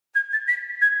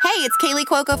Hey, it's Kaylee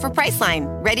Cuoco for Priceline.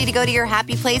 Ready to go to your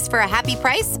happy place for a happy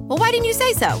price? Well, why didn't you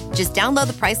say so? Just download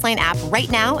the Priceline app right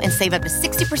now and save up to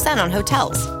 60% on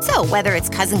hotels. So whether it's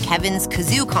Cousin Kevin's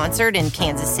Kazoo Concert in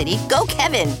Kansas City, go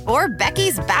Kevin, or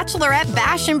Becky's Bachelorette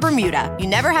Bash in Bermuda, you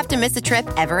never have to miss a trip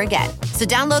ever again. So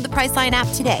download the Priceline app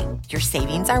today. Your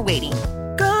savings are waiting.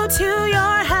 Go to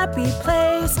your happy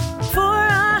place for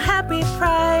a happy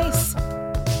price.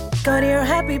 Go to your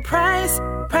happy price,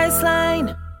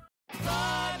 Priceline.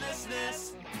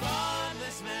 Fun-lessness,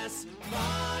 fun-lessness,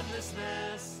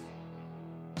 fun-lessness.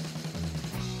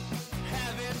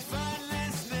 Having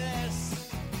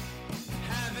fun-lessness,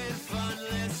 having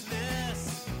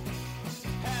fun-lessness,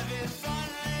 having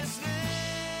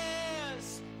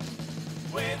fun-lessness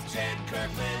with Jen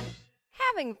Kirkman.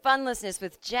 Having Funlessness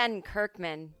with Jen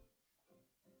Kirkman.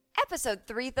 Episode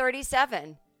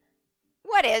 337.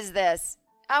 What is this?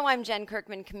 Oh, I'm Jen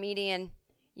Kirkman, comedian.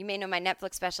 You may know my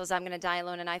Netflix specials, I'm Gonna Die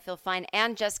Alone and I Feel Fine,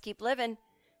 and Just Keep Living.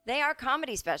 They are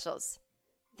comedy specials.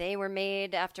 They were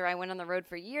made after I went on the road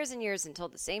for years and years and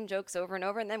told the same jokes over and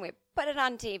over, and then we put it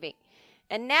on TV.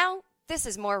 And now, this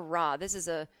is more raw. This is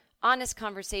a honest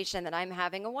conversation that I'm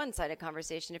having, a one-sided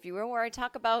conversation, if you will, where I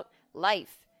talk about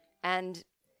life and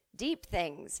deep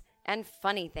things and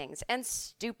funny things and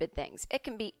stupid things. It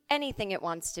can be anything it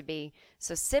wants to be.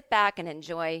 So sit back and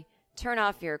enjoy. Turn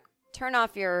off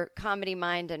your comedy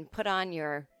mind and put on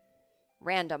your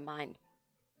random mind.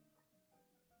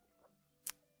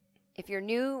 If you're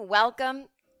new, welcome.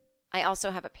 I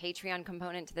also have a Patreon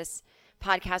component to this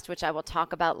podcast, which I will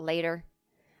talk about later.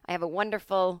 I have a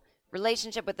wonderful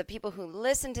relationship with the people who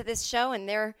listen to this show, and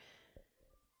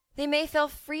they may feel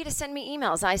free to send me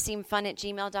emails,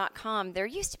 iseemfun@gmail.com. There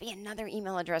used to be another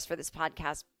email address for this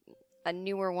podcast, a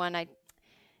newer one.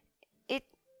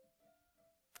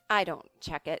 I don't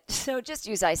check it. So just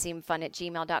use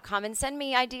iseemfun@gmail.com and send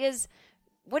me ideas.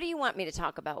 What do you want me to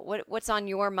talk about? What's on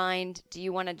your mind? Do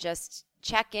you want to just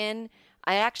check in?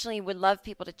 I actually would love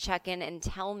people to check in and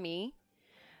tell me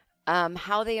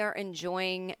how they are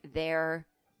enjoying their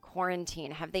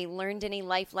quarantine. Have they learned any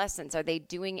life lessons? Are they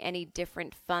doing any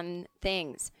different fun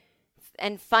things?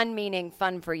 And fun meaning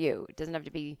fun for you. It doesn't have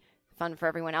to be fun for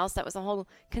everyone else. That was the whole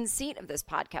conceit of this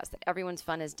podcast, that everyone's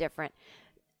fun is different.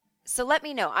 So let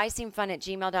me know,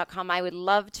 iseemfun@gmail.com. I would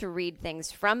love to read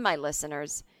things from my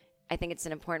listeners. I think it's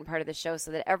an important part of the show so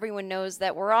that everyone knows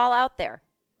that we're all out there.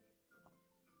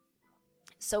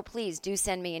 So please do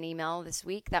send me an email this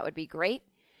week. That would be great.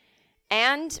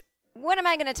 And what am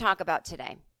I going to talk about today?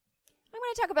 I'm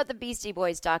going to talk about the Beastie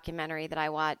Boys documentary that I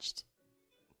watched,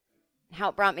 how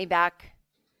it brought me back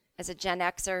as a Gen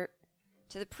Xer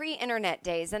to the pre-internet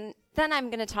days. And then I'm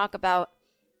going to talk about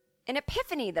an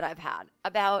epiphany that I've had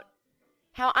about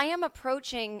how I am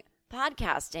approaching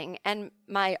podcasting and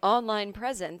my online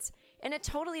presence in a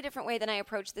totally different way than I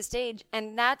approach the stage,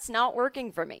 and that's not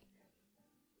working for me.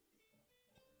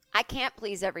 I can't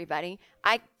please everybody.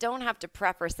 I don't have to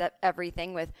preface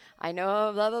everything with, I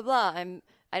know, blah, blah, blah.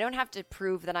 I don't have to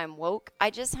prove that I'm woke. I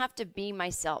just have to be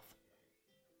myself.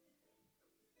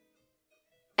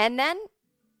 And then,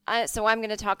 so I'm going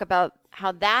to talk about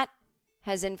how that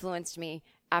has influenced me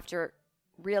after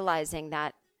realizing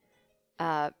that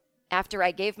after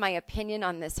I gave my opinion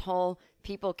on this whole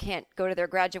people can't go to their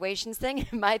graduations thing,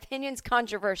 my opinion's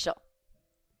controversial.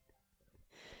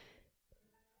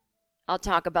 I'll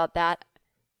talk about that.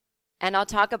 And I'll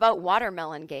talk about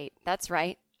Watermelon Gate. That's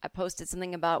right. I posted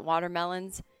something about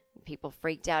watermelons. And people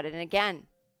freaked out. And again,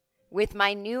 with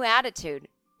my new attitude,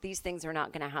 these things are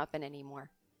not going to happen anymore.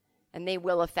 And they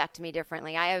will affect me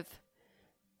differently. I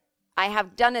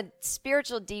have done a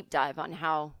spiritual deep dive on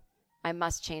how I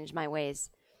must change my ways.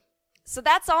 So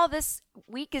that's all this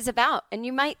week is about. And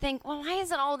you might think, well, why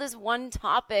isn't all this one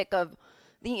topic of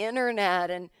the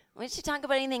internet? And why did she talk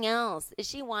about anything else? Is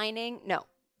she whining? No.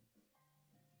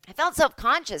 I felt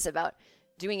self-conscious about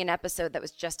doing an episode that was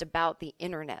just about the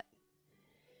internet.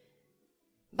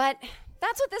 But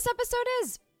that's what this episode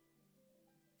is.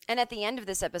 And at the end of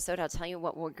this episode, I'll tell you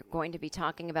what we're going to be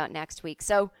talking about next week.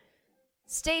 So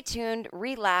stay tuned,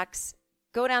 relax,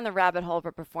 go down the rabbit hole of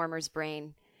a performer's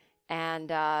brain,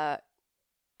 and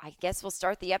I guess we'll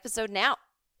start the episode now.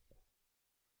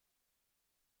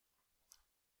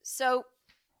 So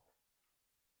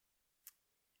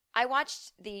I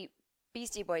watched the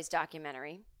Beastie Boys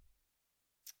documentary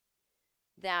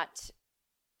that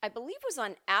I believe was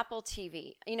on Apple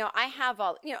TV. You know, I have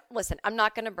all, listen, I'm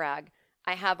not going to brag.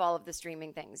 I have all of the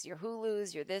streaming things. Your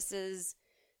Hulu's, your thises,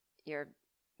 your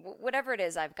whatever it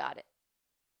is, I've got it.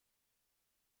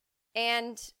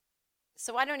 And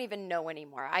so I don't even know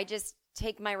anymore. I just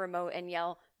take my remote and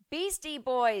yell Beastie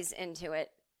Boys into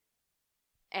it.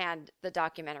 and the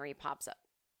documentary pops up.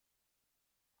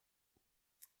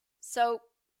 So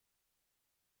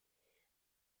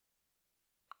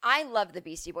I love the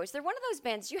Beastie Boys. They're one of those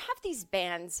bands. You have these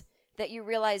bands that you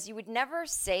realize you would never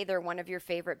say they're one of your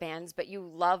favorite bands, but you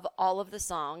love all of the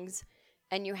songs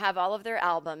and you have all of their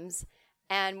albums.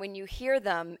 And when you hear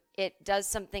them, it does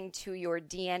something to your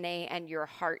DNA and your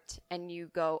heart. And you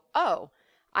go, oh,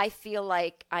 I feel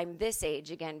like I'm this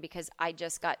age again because I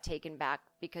just got taken back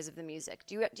because of the music.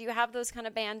 Do you have those kind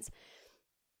of bands?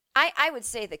 I would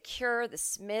say The Cure, The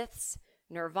Smiths,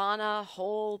 Nirvana,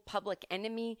 Hole, Public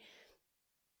Enemy.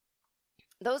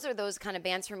 Those are those kind of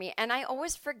bands for me. And I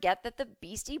always forget that the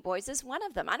Beastie Boys is one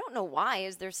of them. I don't know why.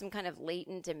 Is there some kind of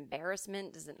latent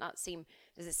embarrassment? Does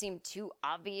it seem too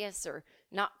obvious or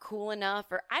not cool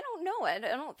enough? Or I don't know. I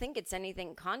don't think it's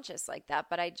anything conscious like that,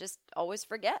 but I just always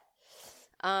forget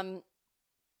how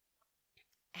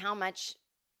much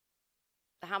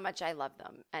I love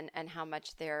them and how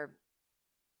much they're,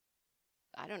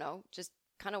 I don't know, just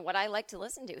kind of what I like to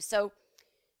listen to. So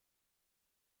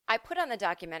I put on the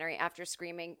documentary after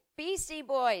screaming Beastie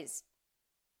Boys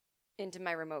into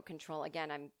my remote control.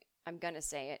 Again, I'm gonna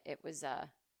say it. It was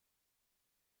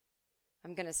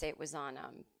I'm gonna say it was on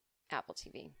Apple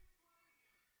TV,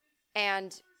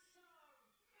 and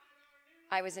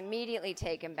I was immediately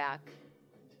taken back.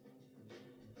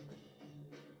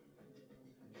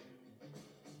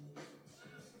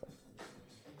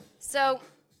 So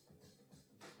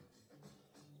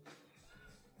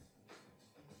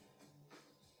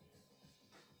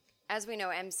as we know,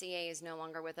 MCA is no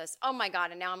longer with us. Oh my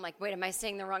God, and now I'm like, wait, am I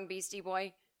saying the wrong Beastie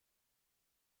Boy?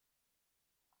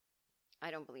 I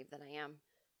don't believe that I am,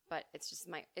 but it's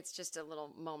just a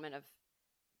little moment of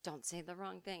don't say the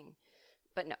wrong thing.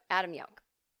 But no, Adam Yauch,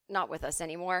 not with us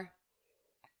anymore.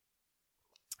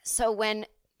 So when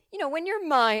you're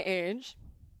my age,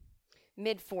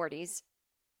 mid-40s,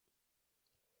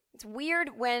 it's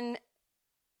weird when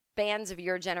bands of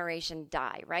your generation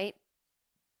die, right?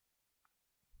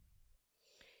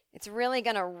 It's really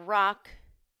going to rock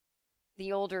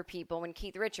the older people when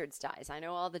Keith Richards dies. I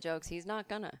know all the jokes. He's not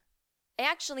gonna.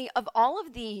 Actually, of all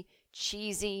of the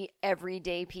cheesy,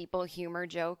 everyday people humor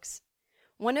jokes,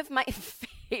 one of my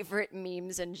favorite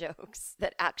memes and jokes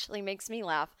that actually makes me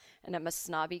laugh, and I'm a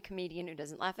snobby comedian who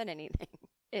doesn't laugh at anything,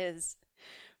 is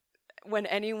when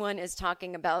anyone is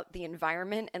talking about the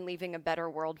environment and leaving a better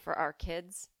world for our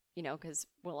kids, because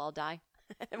we'll all die.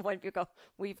 And when you go,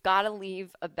 we've got to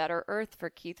leave a better earth for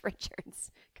Keith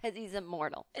Richards because he's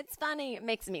immortal. It's funny. It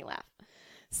makes me laugh.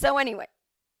 So anyway.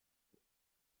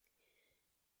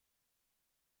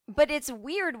 But it's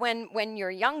weird when you're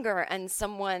younger and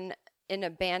someone in a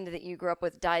band that you grew up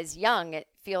with dies young. It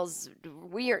feels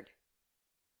weird.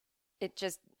 It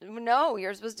just, no,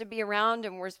 you're supposed to be around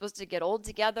and we're supposed to get old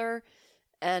together.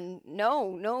 And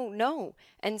no.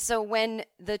 And so when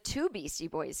the two Beastie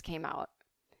Boys came out,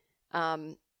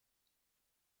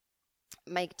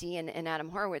 Mike D and Adam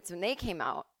Horowitz, when they came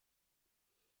out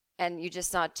and you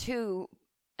just saw two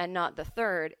and not the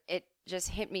third, it just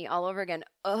hit me all over again.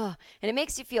 Ugh. And it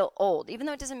makes you feel old, even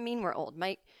though it doesn't mean we're old.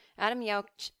 Adam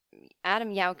Yauch,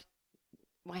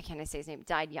 why can't I say his name?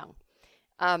 Died young.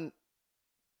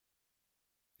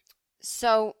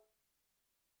 So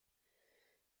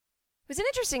it was an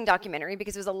interesting documentary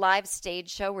because it was a live stage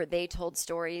show where they told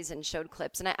stories and showed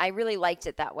clips. And I really liked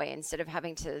it that way instead of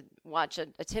having to watch a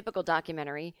typical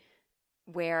documentary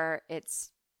where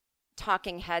it's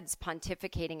talking heads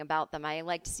pontificating about them. I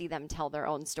like to see them tell their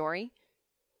own story.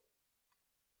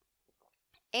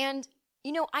 And,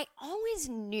 I always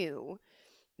knew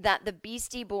that the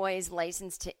Beastie Boys'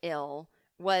 License to Ill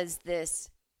was this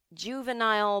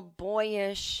juvenile,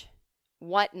 boyish,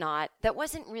 whatnot that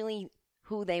wasn't really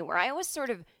who they were. I always sort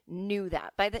of knew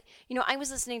that. I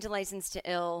was listening to License to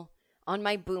Ill on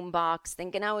my boombox,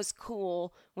 thinking I was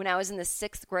cool when I was in the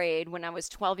 6th grade, when I was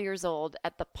 12 years old,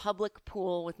 at the public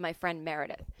pool with my friend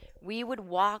Meredith. We would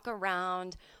walk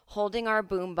around holding our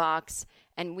boombox,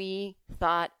 and we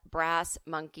thought Brass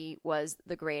Monkey was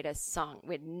the greatest song.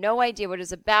 We had no idea what it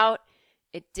was about.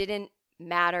 It didn't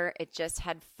matter. It just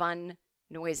had fun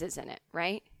noises in it,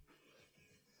 right?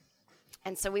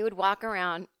 And so we would walk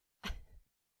around.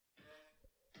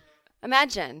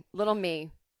 Imagine little me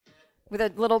with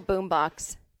a little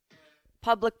boombox,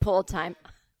 public pool time.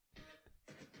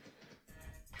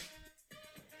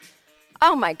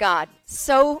 Oh my God,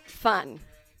 so fun.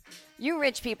 You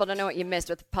rich people don't know what you missed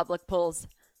with public pools.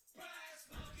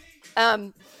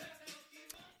 And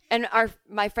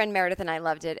my friend Meredith and I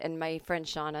loved it, and my friend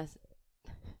Shauna,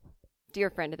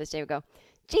 dear friend to this day, would go,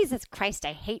 Jesus Christ,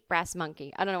 I hate Brass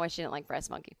Monkey. I don't know why she didn't like Brass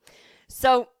Monkey.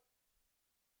 So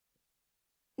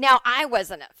Now, I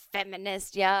wasn't a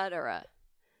feminist yet or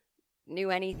knew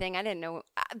anything. I didn't know.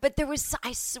 But there was,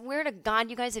 I swear to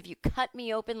God, you guys, if you cut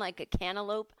me open like a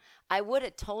cantaloupe, I would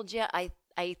have told you I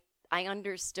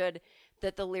understood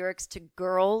that the lyrics to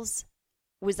Girls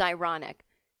was ironic.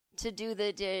 To do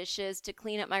the dishes, to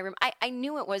clean up my room. I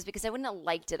knew it was because I wouldn't have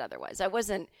liked it otherwise. I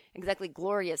wasn't exactly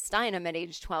Gloria Steinem at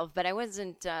age 12, but I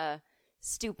wasn't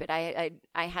stupid. I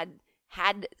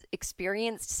had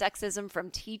experienced sexism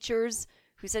from teachers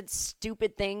who said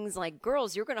stupid things like,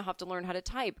 girls, you're going to have to learn how to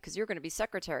type because you're going to be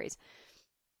secretaries.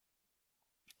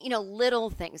 You know, little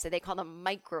things. They call them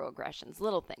microaggressions,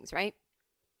 little things, right?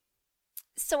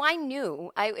 So I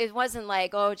knew. It wasn't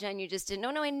like, oh, Jen, you just didn't.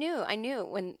 No, I knew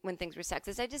when things were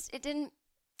sexist. It didn't,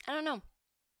 I don't know.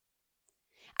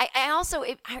 I also,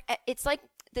 it's like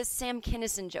this Sam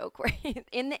Kinison joke where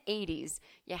in the 80s,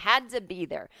 you had to be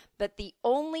there. But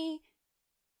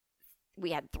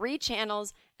we had 3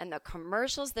 channels, and the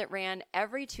commercials that ran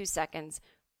every 2 seconds,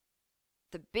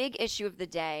 the big issue of the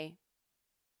day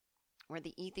where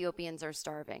the Ethiopians are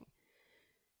starving.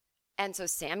 And so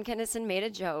Sam Kinison made a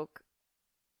joke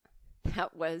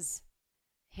that was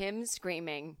him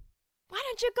screaming, why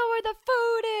don't you go where the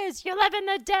food is? You live in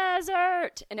the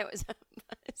desert. And it was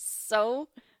so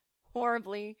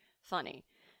horribly funny.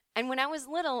 And when I was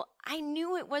little, I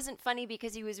knew it wasn't funny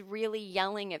because he was really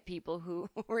yelling at people who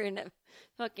were in a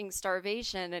fucking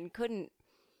starvation and couldn't.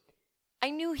 I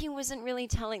knew he wasn't really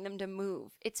telling them to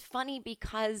move. It's funny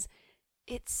because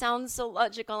it sounds so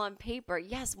logical on paper.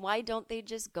 Yes, why don't they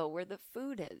just go where the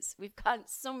food is? We've got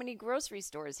so many grocery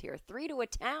stores here, 3 to a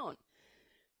town.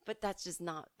 But that's just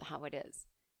not how it is.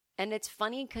 And it's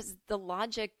funny because the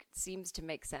logic seems to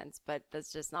make sense, but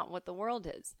that's just not what the world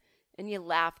is. And you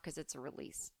laugh because it's a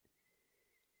release.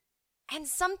 And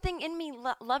something in me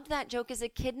loved that joke as a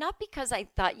kid, not because I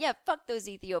thought, yeah, fuck those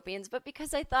Ethiopians, but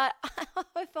because I thought, oh,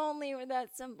 if only it were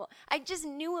that simple. I just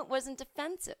knew it wasn't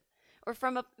offensive or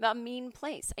from a mean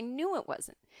place. I knew it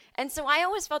wasn't. And so I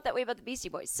always felt that way about the Beastie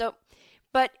Boys.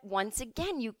 But once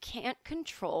again, you can't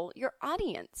control your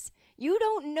audience. You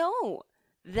don't know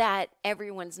that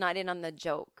everyone's not in on the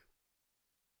joke.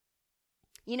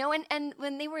 You know, and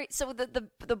when they were, so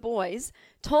the boys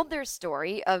told their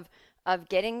story of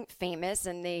getting famous,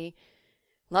 and they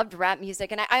loved rap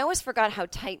music. And I always forgot how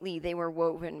tightly they were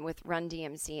woven with Run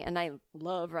DMC. And I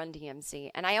love Run DMC.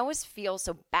 And I always feel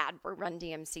so bad for Run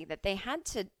DMC that they had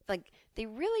to, like, they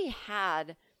really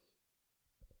had,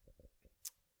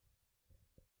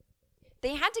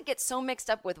 they had to get so mixed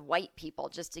up with white people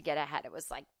just to get ahead. It was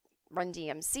like Run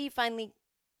DMC finally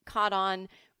caught on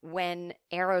when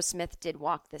Aerosmith did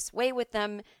Walk This Way with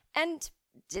them. And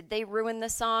did they ruin the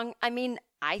song? I mean,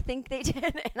 I think they did,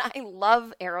 and I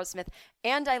love Aerosmith,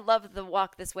 and I love the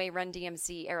Walk This Way Run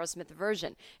DMC Aerosmith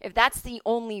version. If that's the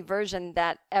only version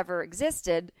that ever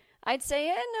existed, I'd say,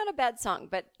 not a bad song,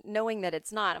 but knowing that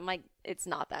it's not, I'm like, it's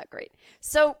not that great.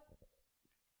 So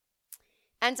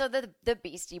the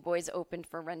Beastie Boys opened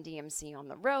for Run DMC on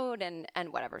the road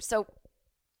and whatever. So,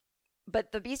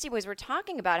 but the Beastie Boys were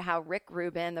talking about how Rick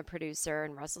Rubin, the producer,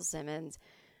 and Russell Simmons,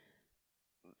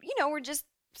 you know, were just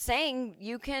saying,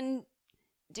 you can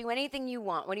do anything you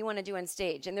want. What do you want to do on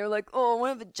stage? And they're like, oh, I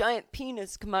want to have a giant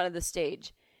penis come out of the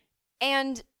stage.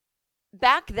 And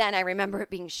back then, I remember it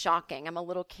being shocking. I'm a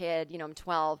little kid, you know, I'm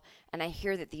 12, and I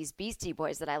hear that these Beastie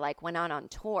Boys that I like went out on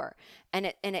tour. And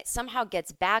it somehow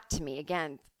gets back to me,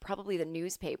 again, probably the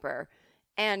newspaper.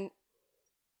 And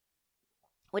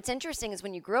what's interesting is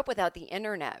when you grew up without the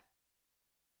internet,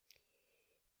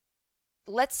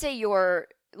 let's say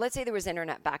there was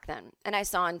internet back then, and I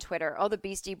saw on Twitter, oh, the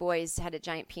Beastie Boys had a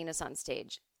giant penis on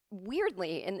stage.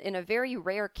 Weirdly, in a very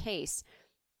rare case,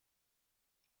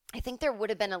 I think there would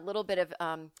have been a little bit of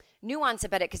nuance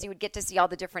about it because you would get to see all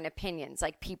the different opinions,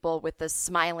 like people with the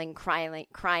smiling,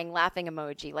 crying, laughing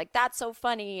emoji, like that's so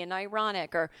funny and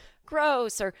ironic or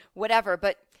gross or whatever.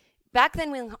 But back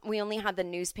then, we only had the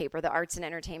newspaper, the arts and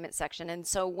entertainment section. And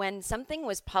so when something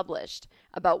was published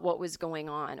about what was going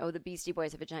on, oh, the Beastie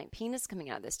Boys have a giant penis coming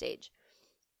out of the stage,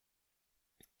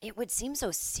 it would seem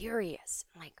so serious.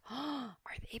 Like, oh,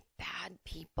 are they bad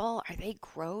people? Are they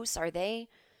gross? Are they,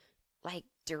 like,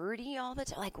 dirty all the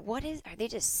time? Like, are they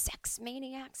just sex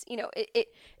maniacs? You know,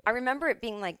 I remember it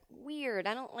being, like, weird.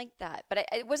 I don't like that. But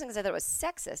it wasn't because I thought it was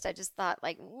sexist. I just thought,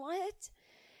 like, what?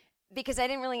 Because I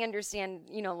didn't really understand,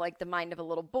 you know, like the mind of a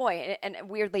little boy. And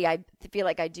weirdly, I feel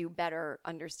like I do better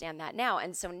understand that now.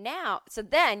 And so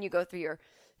then you go through your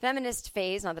feminist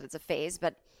phase, not that it's a phase,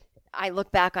 but I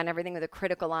look back on everything with a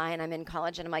critical eye, and I'm in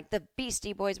college and I'm like, the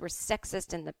Beastie Boys were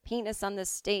sexist and the penis on the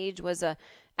stage was a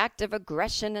act of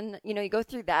aggression. And, you know, you go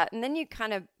through that and then you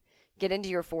kind of get into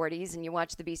your 40s and you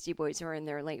watch the Beastie Boys who are in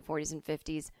their late 40s and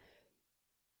 50s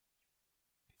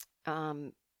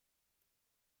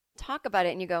talk about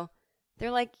it, and you go,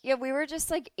 they're like, yeah, we were just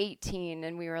like 18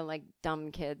 and we were like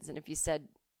dumb kids. And if you said,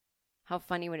 how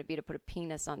funny would it be to put a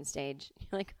penis on stage?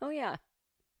 You're like, oh yeah,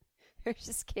 they're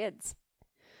just kids,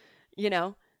 you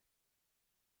know,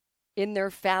 in their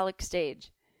phallic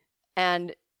stage.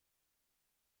 And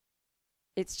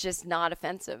it's just not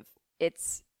offensive.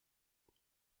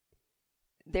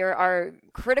 There are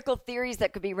critical theories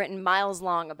that could be written miles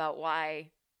long about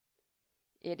why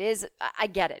it is. I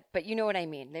get it, but you know what I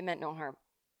mean. They meant no harm.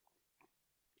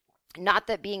 Not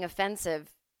that being offensive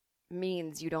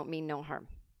means you don't mean no harm.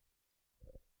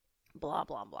 Blah,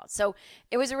 blah, blah. So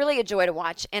it was really a joy to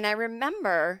watch. And I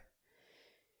remember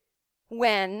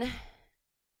when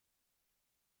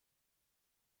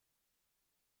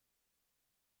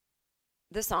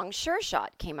the song Sure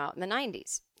Shot came out in the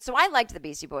 90s. So I liked the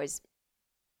Beastie Boys.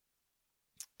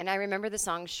 And I remember the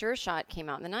song Sure Shot came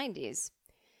out in the 90s.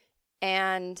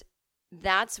 And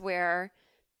that's where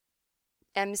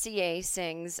MCA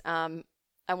sings,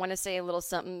 I want to say a little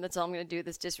something. That's all I'm going to do.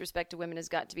 This disrespect to women has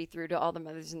got to be through to all the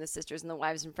mothers and the sisters and the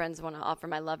wives and friends. I want to offer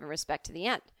my love and respect to the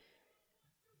end.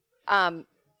 And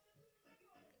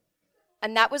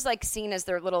that was like seen as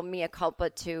their little mea culpa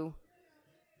to,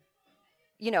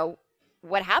 you know,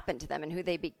 what happened to them and who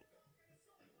they be.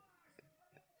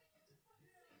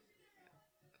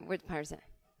 Where's the person?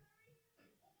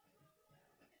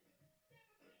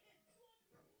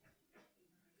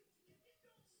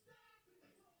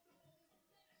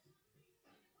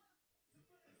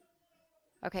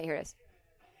 Okay, here it is.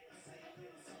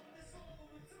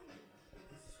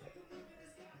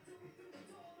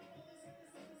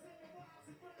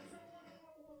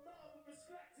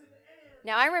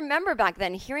 Now, I remember back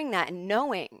then hearing that and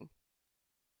knowing,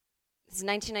 this is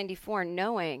 1994,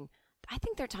 knowing, I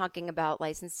think they're talking about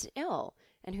Licensed to Ill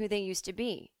and who they used to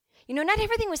be. You know, not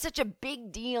everything was such a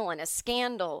big deal and a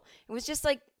scandal. It was just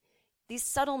like these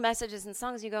subtle messages and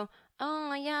songs. You go,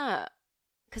 oh, yeah.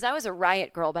 Because I was a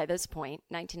riot girl by this point,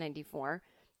 1994.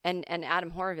 And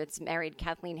Adam Horovitz married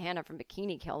Kathleen Hanna from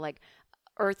Bikini Kill, like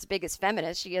Earth's biggest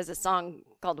feminist. She has a song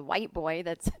called White Boy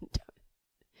that's,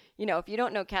 you know, if you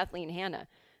don't know Kathleen Hanna,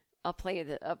 I'll play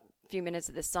you a few minutes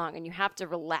of this song, and you have to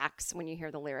relax when you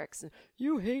hear the lyrics.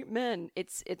 You hate men.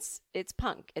 It's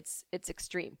punk. It's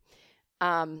extreme.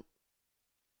 I'll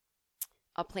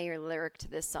play your lyric to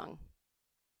this song.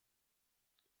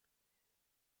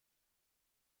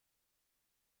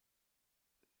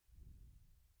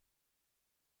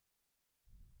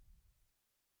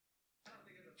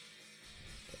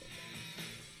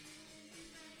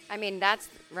 I mean, that's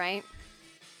right.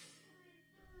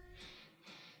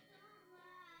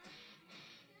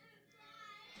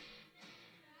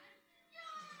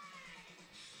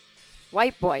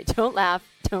 White boy, don't laugh,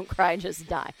 don't cry, just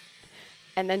die.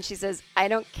 And then she says, I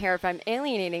don't care if I'm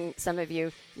alienating some of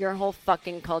you, your whole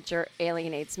fucking culture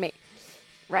alienates me.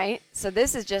 Right? So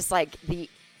this is just like the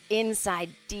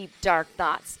inside, deep, dark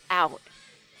thoughts out.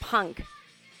 Punk.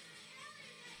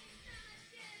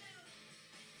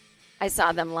 I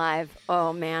saw them live.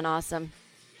 Oh, man, awesome.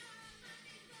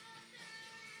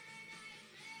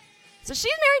 So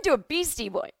she's married to a Beastie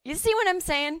Boy. You see what I'm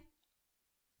saying?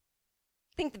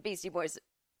 I think the Beastie Boys are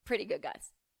pretty good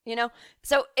guys, you know?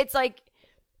 So it's like,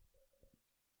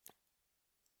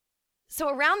 so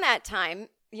around that time,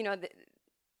 you know, the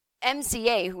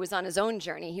MCA, who was on his own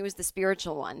journey, he was the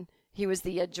spiritual one. He was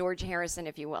the George Harrison,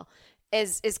 if you will.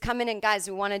 Is coming in guys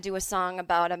who want to do a song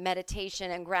about a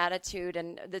meditation and gratitude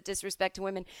and the disrespect to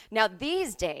women. Now,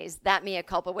 these days, that mea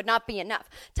culpa would not be enough.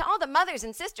 To all the mothers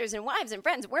and sisters and wives and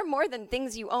friends, we're more than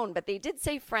things you own, but they did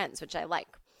say friends, which I like.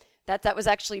 That was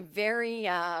actually very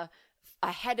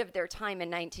ahead of their time in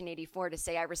 1984 to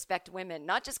say I respect women,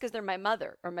 not just because they're my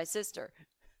mother or my sister,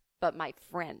 but my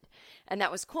friend. And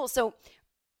that was cool. So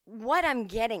what I'm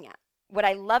getting at, what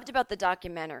I loved about the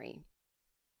documentary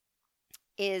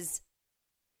is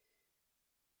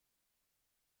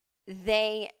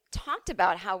they talked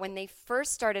about how when they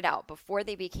first started out, before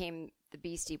they became the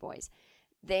Beastie Boys,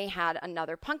 they had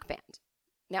another punk band.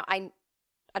 Now, I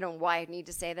don't know why I need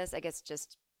to say this. I guess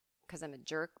just because I'm a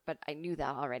jerk, but I knew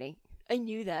that already. I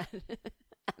knew that.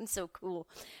 I'm so cool.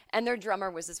 And their drummer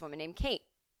was this woman named Kate.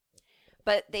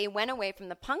 But they went away from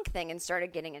the punk thing and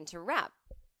started getting into rap.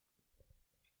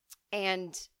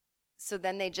 And so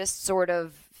then they just sort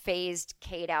of phased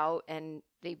Kate out and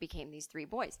they became these three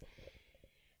boys.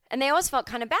 And they always felt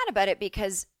kind of bad about it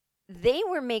because they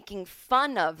were making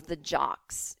fun of the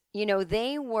jocks. You know,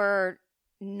 they were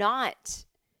not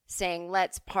saying,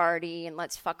 let's party and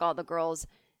let's fuck all the girls.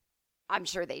 I'm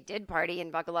sure they did party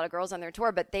and fuck a lot of girls on their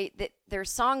tour, but their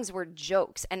songs were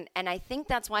jokes. And I think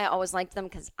that's why I always liked them,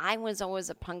 because I was always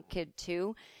a punk kid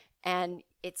too. And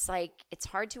it's like, it's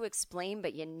hard to explain,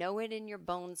 but you know it in your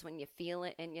bones when you feel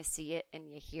it and you see it and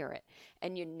you hear it.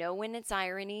 And you know when it's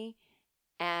irony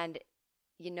and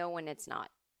you know when it's not.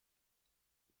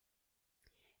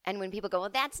 And when people go, well,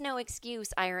 that's no excuse,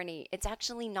 irony, it's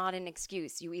actually not an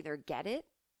excuse. You either get it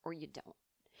or you don't.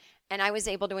 And I was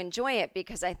able to enjoy it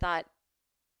because I thought,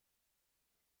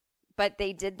 but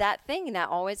they did that thing that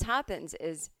always happens,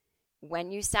 is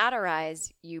when you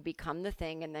satirize, you become the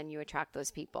thing and then you attract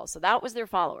those people. So that was their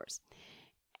followers.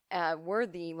 We're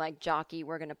the like jockey,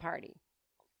 we're going to party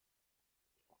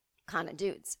kind of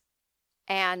dudes.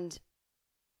 And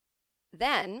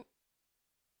then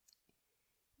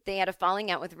they had a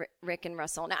falling out with Rick and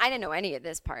Russell. Now, I didn't know any of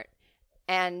this part.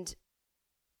 And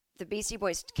the Beastie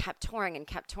Boys kept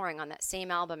touring on that same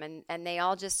album, and they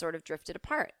all just sort of drifted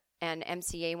apart. And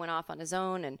MCA went off on his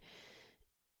own, and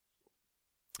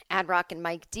Ad Rock and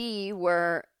Mike D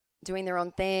were doing their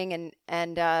own thing,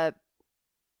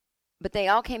 but they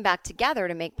all came back together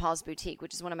to make Paul's Boutique,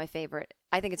 which is one of my favorite.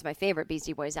 I think it's my favorite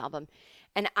Beastie Boys album.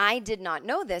 And I did not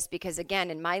know this because, again,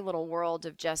 in my little world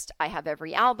of just, I have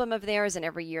every album of theirs, and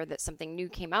every year that something new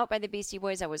came out by the Beastie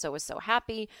Boys, I was always so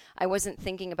happy. I wasn't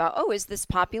thinking about, oh, is this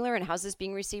popular and how's this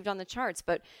being received on the charts?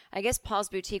 But I guess Paul's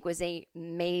Boutique was a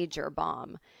major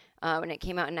bomb when it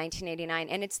came out in 1989,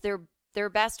 and it's their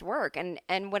best work.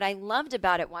 And what I loved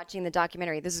about it watching the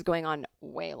documentary, this is going on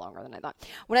way longer than I thought.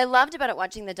 What I loved about it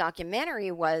watching the documentary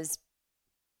was,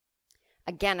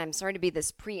 again, I'm sorry to be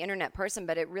this pre-internet person,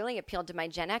 but it really appealed to my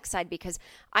Gen X side, because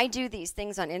I do these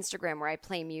things on Instagram where I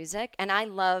play music, and I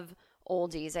love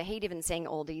oldies. I hate even saying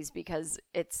oldies because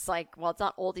it's like, well, it's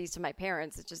not oldies to my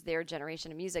parents. It's just their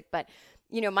generation of music. But,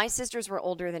 you know, my sisters were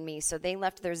older than me, so they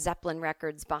left their Zeppelin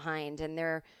records behind, and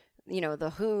their, you know,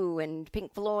 The Who and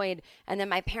Pink Floyd. And then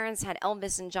my parents had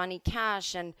Elvis and Johnny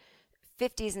Cash and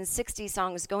 50s and 60s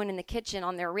songs going in the kitchen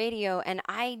on their radio. And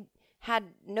I had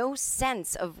no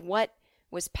sense of what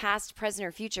was past, present,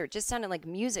 or future. It just sounded like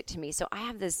music to me. So I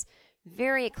have this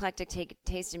very eclectic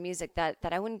taste in music that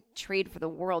I wouldn't trade for the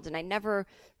world. And I never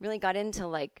really got into,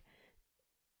 like,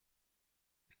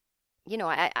 you know,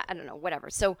 I don't know, whatever.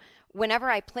 So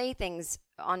whenever I play things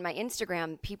on my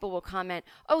Instagram, people will comment,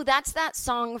 oh, that's that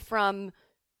song from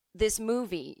this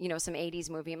movie, you know, some 80s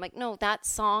movie. I'm like, no, that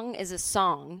song is a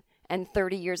song. And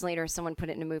 30 years later, someone put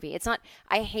it in a movie. It's not,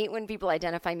 I hate when people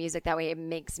identify music that way. It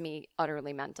makes me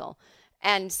utterly mental.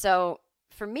 And so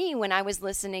for me, when I was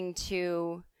listening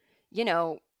to, you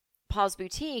know, Paul's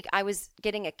Boutique, I was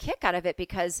getting a kick out of it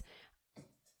because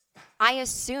I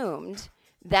assumed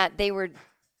that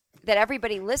that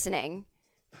everybody listening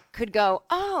could go,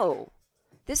 oh,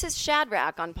 this is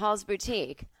Shadrach on Paul's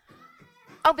Boutique.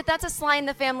 Oh, but that's a Sly and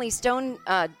the Family Stone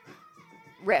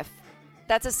riff.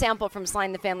 That's a sample from Sly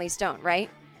and the Family Stone, right?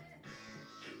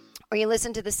 Or you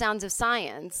listen to The Sounds of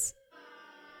Science,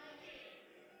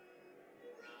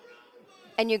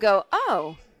 and you go,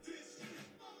 oh.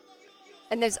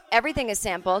 And everything is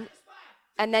sampled.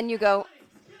 And then you go,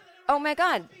 oh my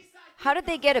God, how did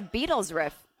they get a Beatles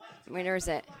riff? Where is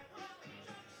it?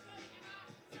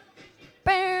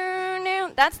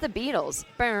 That's the Beatles.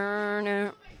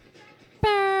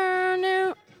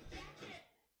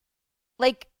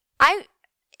 Like, I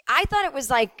thought it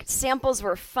was like samples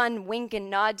were fun, wink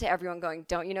and nod to everyone going,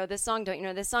 don't you know this song? Don't you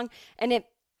know this song? And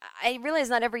I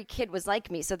realized not every kid was like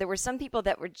me. So there were some people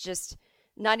that were just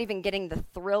not even getting the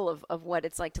thrill of what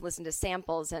it's like to listen to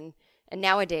samples. And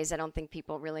nowadays, I don't think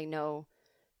people really know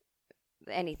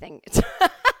anything.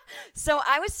 So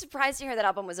I was surprised to hear that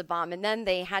album was a bomb. And then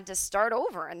they had to start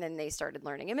over. And then they started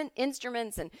learning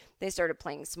instruments. And they started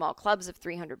playing small clubs of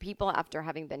 300 people after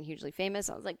having been hugely famous.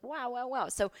 I was like, wow.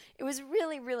 So it was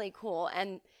really, really cool.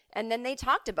 And then they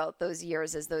talked about those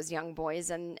years as those young boys.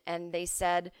 And they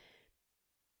said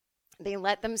they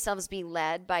let themselves be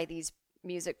led by these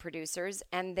music producers.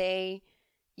 And they,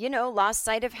 you know, lost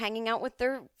sight of hanging out with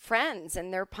their friends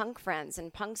and their punk friends.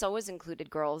 And punks always included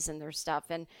girls in their stuff.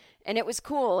 And it was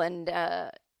cool. And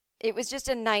it was just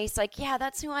a nice, like, yeah,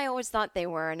 that's who I always thought they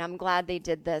were. And I'm glad they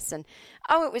did this. And,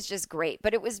 oh, it was just great.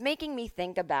 But it was making me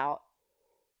think about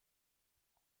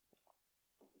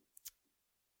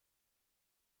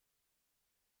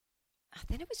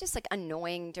then it was just like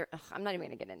annoying. I'm not even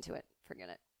going to get into it. Forget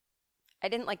it. I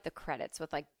didn't like the credits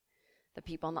with like the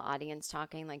people in the audience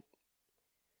talking, like,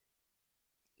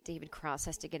 David Cross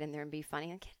has to get in there and be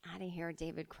funny. Like, get out of here,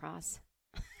 David Cross.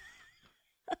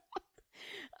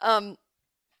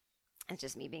 It's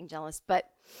just me being jealous. But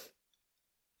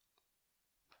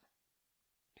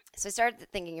so I started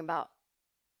thinking about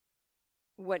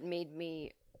what made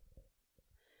me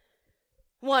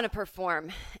want to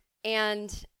perform.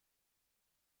 And,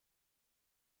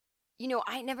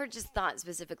 I never just thought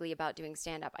specifically about doing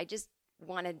stand-up. I just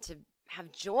wanted to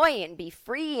have joy and be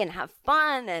free and have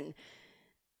fun.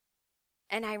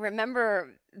 And I remember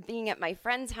being at my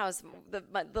friend's house, the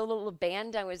little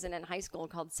band I was in high school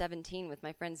called 17 with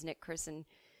my friends Nick, Chris, and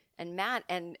Matt.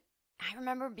 And I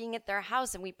remember being at their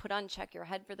house and we put on Check Your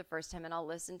Head for the first time and all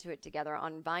listened to it together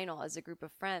on vinyl as a group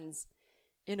of friends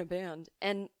in a band.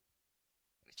 And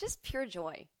just pure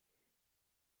joy.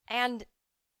 And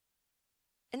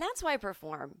that's why I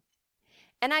perform.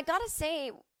 And I gotta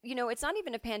say, it's not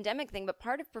even a pandemic thing, but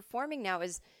part of performing now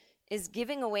is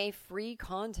giving away free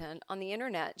content on the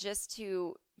internet just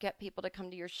to get people to come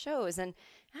to your shows. And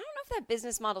I don't know if that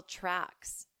business model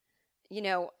tracks.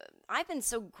 I've been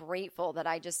so grateful that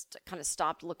I just kind of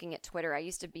stopped looking at Twitter. I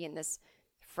used to be in this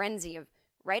frenzy of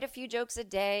write a few jokes a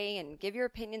day and give your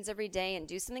opinions every day and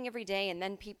do something every day, and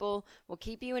then people will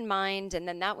keep you in mind. And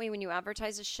then that way, when you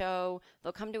advertise a show,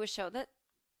 they'll come to a show.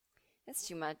 That's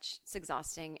too much. It's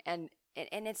exhausting. And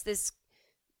it's this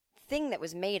thing that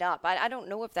was made up. I don't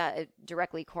know if that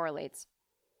directly correlates.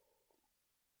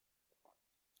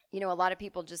 A lot of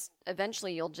people just,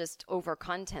 eventually you'll just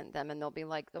over-content them and they'll be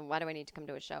like, why do I need to come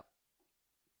to a show?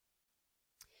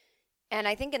 And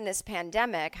I think in this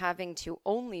pandemic, having to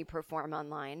only perform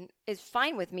online is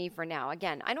fine with me for now.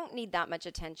 Again, I don't need that much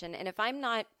attention. And if I'm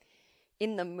not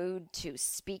in the mood to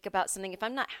speak about something, if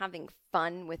I'm not having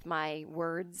fun with my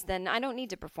words, then I don't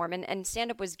need to perform. And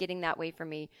stand-up was getting that way for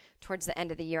me towards the end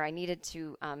of the year. I needed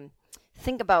to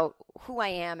think about who I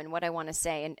am and what I want to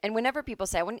say. And whenever people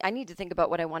say, I need to think about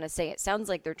what I want to say, it sounds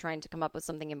like they're trying to come up with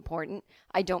something important.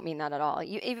 I don't mean that at all.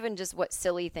 Even just what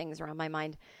silly things are on my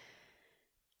mind.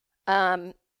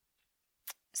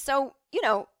 So,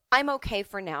 I'm okay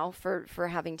for now for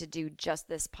having to do just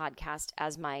this podcast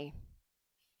as my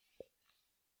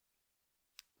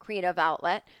creative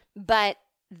outlet, but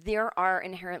there are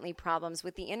inherently problems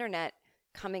with the internet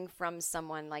coming from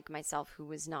someone like myself who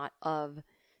was not of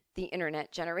the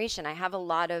internet generation. I have a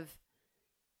lot of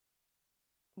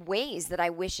ways that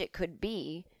I wish it could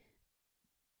be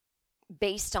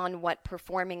based on what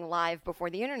performing live before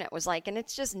the internet was like, and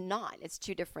it's just not. It's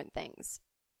two different things.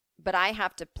 But I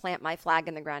have to plant my flag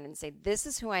in the ground and say, this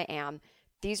is who I am.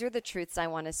 These are the truths I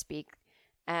want to speak.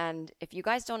 And if you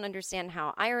guys don't understand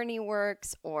how irony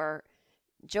works or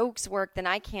jokes work, then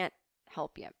I can't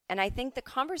help you. And I think the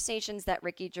conversations that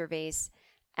Ricky Gervais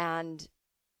and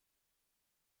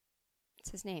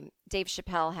what's his name, Dave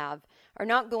Chappelle have are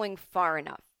not going far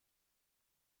enough.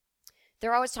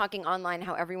 They're always talking online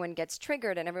how everyone gets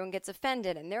triggered and everyone gets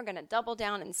offended and they're going to double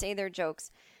down and say their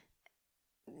jokes.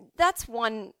 That's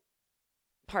one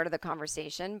part of the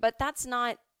conversation, but that's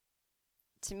not,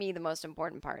 to me, the most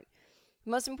important part. The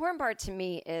most important part to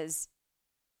me is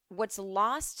what's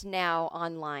lost now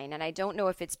online, and I don't know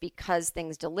if it's because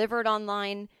things delivered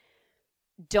online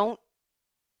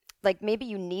maybe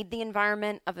you need the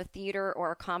environment of a theater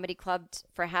or a comedy club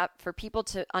for people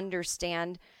to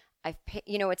understand.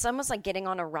 It's almost like getting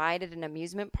on a ride at an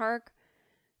amusement park.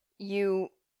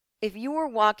 If you were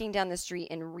walking down the street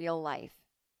in real life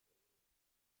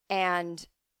and,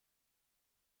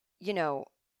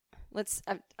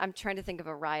 I'm trying to think of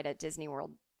a ride at Disney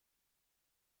World.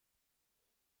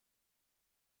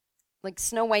 Like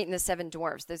Snow White and the Seven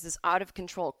Dwarfs. There's this out of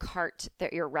control cart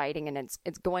that you're riding and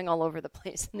it's going all over the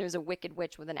place. And there's a wicked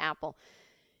witch with an apple.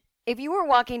 If you were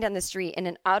walking down the street and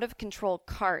an out of control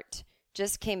cart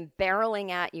just came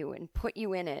barreling at you and put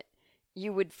you in it,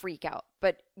 you would freak out.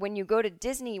 But when you go to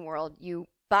Disney World, you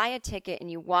buy a ticket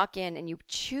and you walk in and you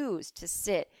choose to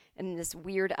sit in this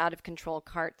weird out of control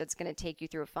cart that's going to take you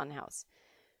through a fun house.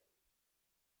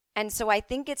 And so I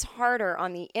think it's harder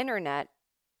on the internet,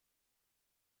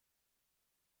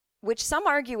 which some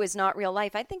argue is not real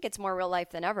life. I think it's more real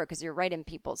life than ever because you're right in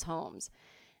people's homes.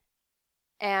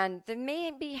 And they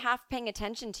may be half paying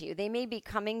attention to you. They may be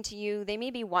coming to you. They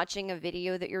may be watching a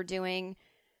video that you're doing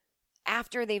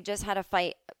after they've just had a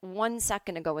fight 1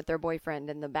 second ago with their boyfriend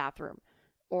in the bathroom,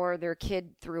 or their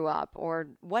kid threw up, or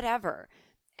whatever.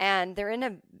 And they're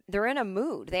in a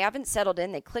mood. They haven't settled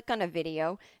in. They click on a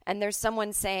video, and there's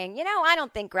someone saying, I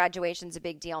don't think graduation's a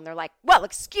big deal. And they're like, well,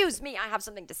 excuse me, I have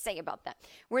something to say about that.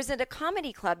 Whereas at a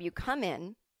comedy club, you come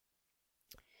in,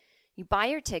 you buy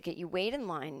your ticket, you wait in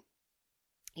line,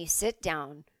 you sit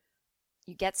down,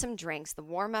 you get some drinks, the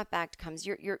warm-up act comes,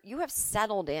 you have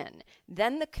settled in.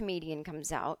 Then the comedian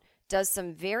comes out, does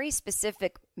some very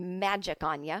specific magic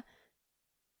on you,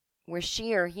 where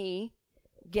she or he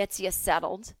gets you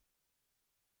settled,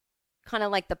 kind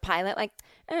of like the pilot, like,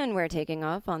 and we're taking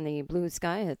off on the blue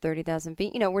sky at 30,000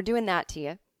 feet. We're doing that to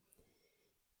you.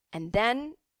 And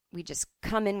then we just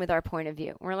come in with our point of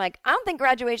view. We're like, I don't think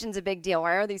graduation's a big deal.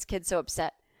 Why are these kids so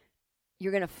upset?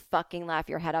 You're going to fucking laugh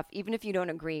your head off, even if you don't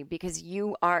agree, because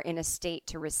you are in a state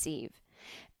to receive.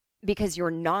 Because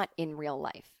you're not in real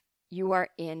life. You are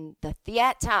in the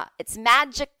theater. It's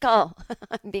magical.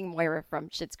 I'm being Moira from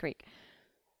Schitt's Creek.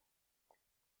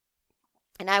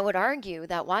 And I would argue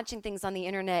that watching things on the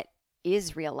internet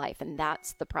is real life, and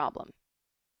that's the problem.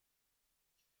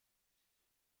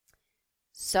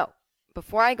 So,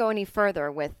 before I go any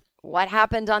further with what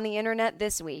happened on the internet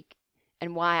this week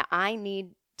and why I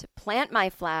need to plant my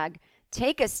flag,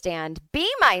 take a stand, be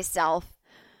myself,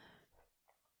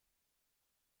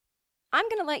 I'm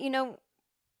going to let you know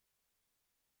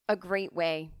a great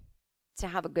way to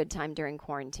have a good time during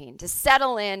quarantine, to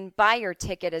settle in, buy your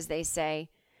ticket, as they say,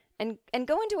 and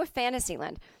go into a fantasy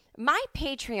land. My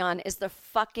Patreon is the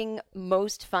fucking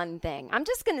most fun thing. I'm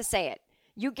just going to say it.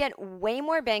 You get way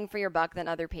more bang for your buck than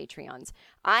other Patreons.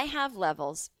 I have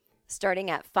levels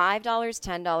starting at $5,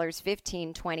 $10,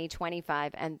 $15, $20,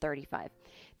 $25, and $35.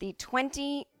 The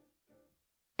 20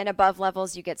 and above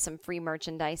levels, you get some free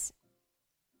merchandise.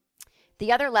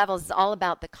 The other levels is all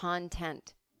about the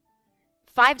content.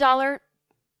 $5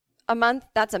 a month,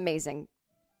 that's amazing.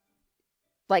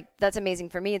 Like, that's amazing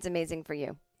for me. It's amazing for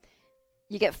you.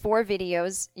 You get 4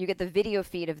 videos. You get the video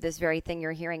feed of this very thing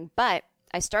you're hearing, but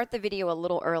I start the video a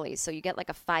little early, so you get like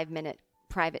a 5-minute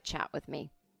private chat with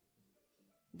me.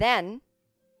 Then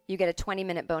you get a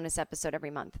 20-minute bonus episode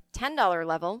every month. $10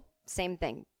 level, same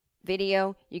thing.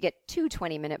 Video, you get 2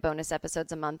 20-minute bonus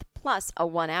episodes a month, plus a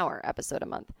 1-hour episode a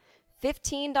month.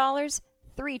 $15,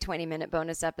 3 20-minute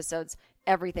bonus episodes,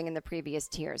 everything in the previous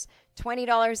tiers.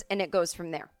 $20, and it goes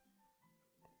from there.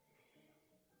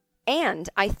 And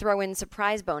I throw in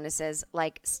surprise bonuses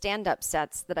like stand-up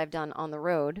sets that I've done on the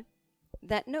road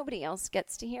that nobody else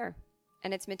gets to hear.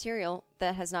 And it's material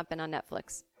that has not been on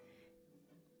Netflix.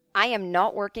 I am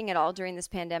not working at all during this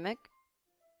pandemic.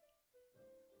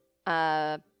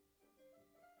 I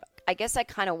guess I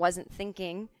kind of wasn't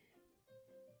thinking.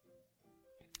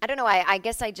 I don't know. I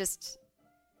guess I just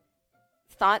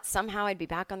thought somehow I'd be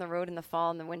back on the road in the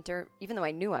fall and the winter, even though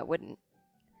I knew I wouldn't.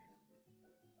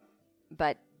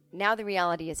 But now the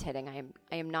reality is hitting. I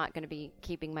am not going to be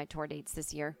keeping my tour dates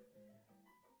this year.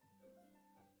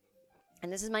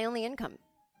 And this is my only income.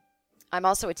 I'm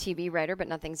also a TV writer, but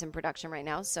nothing's in production right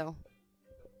now, so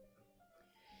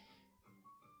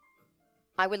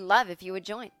I would love if you would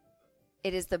join.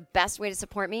 It is the best way to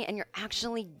support me, and you're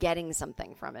actually getting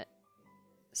something from it.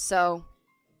 So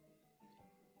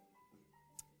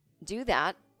do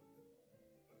that.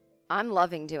 I'm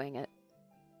loving doing it.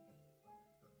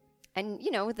 And,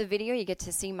 with the video, you get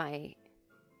to see my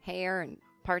hair and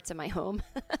parts of my home.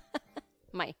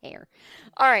 My hair.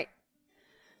 All right.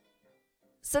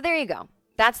 So there you go.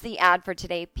 That's the ad for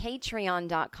today.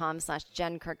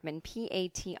 Patreon.com/Jen Kirkman.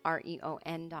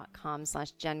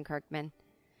 Patreon.com/Jen Kirkman.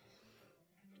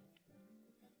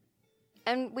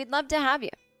 And we'd love to have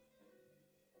you.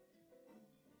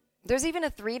 There's even a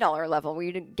 $3 level where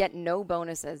you get no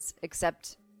bonuses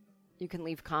except you can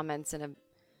leave comments in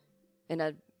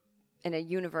a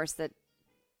universe that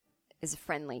is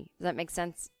friendly. Does that make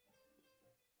sense?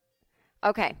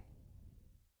 Okay.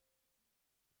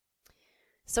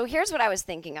 So here's what I was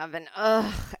thinking of, and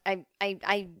I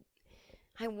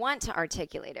want to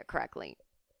articulate it correctly.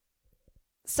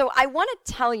 So I want to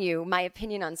tell you my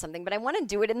opinion on something, but I want to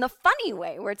do it in the funny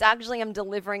way, where it's actually I'm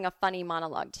delivering a funny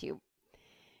monologue to you.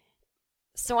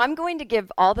 So I'm going to give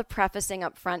all the prefacing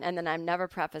up front, and then I'm never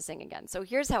prefacing again. So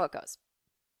here's how it goes.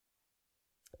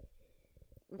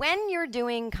 When you're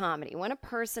doing comedy, when a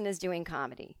person is doing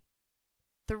comedy,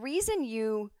 the reason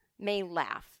you may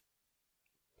laugh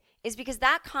is because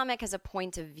that comic has a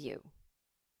point of view.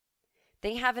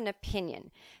 They have an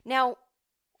opinion. Now,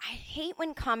 I hate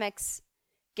when comics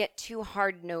get too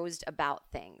hard-nosed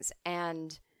about things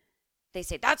and they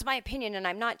say, that's my opinion and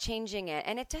I'm not changing it.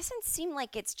 And it doesn't seem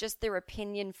like it's just their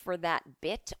opinion for that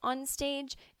bit on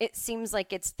stage. It seems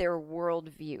like it's their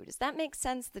worldview. Does that make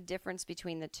sense, the difference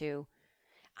between the two?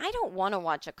 I don't want to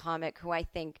watch a comic who I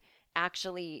think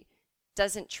actually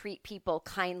doesn't treat people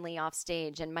kindly off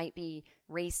stage and might be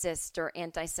racist or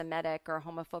anti-Semitic or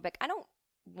homophobic. I don't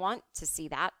want to see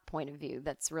that point of view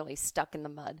that's really stuck in the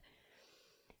mud.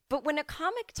 But when a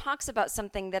comic talks about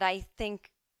something that I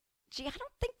think, gee, I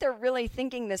don't think they're really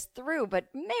thinking this through,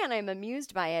 but man, I'm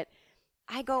amused by it,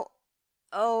 I go,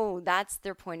 oh, that's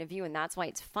their point of view, and that's why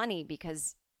it's funny,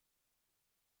 because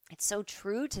It's so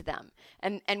true to them.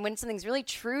 And when something's really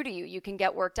true to you, you can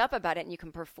get worked up about it and you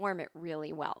can perform it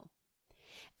really well.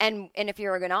 And if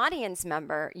you're an audience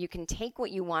member, you can take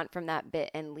what you want from that bit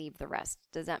and leave the rest.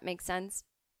 Does that make sense?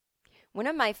 One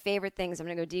of my favorite things, I'm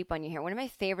going to go deep on you here. One of my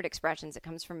favorite expressions, it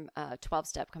comes from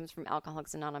 12-step, comes from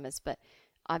Alcoholics Anonymous, but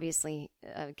obviously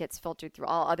gets filtered through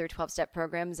all other 12-step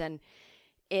programs, and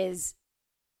is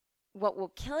what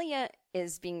will kill you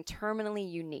is being terminally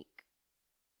unique.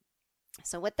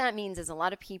 So what that means is a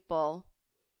lot of people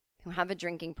who have a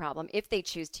drinking problem, if they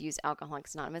choose to use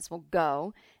Alcoholics Anonymous, will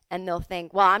go and they'll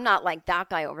think, well, I'm not like that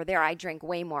guy over there. I drink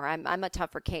way more. I'm a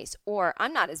tougher case. Or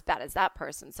I'm not as bad as that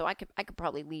person, so I could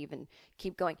probably leave and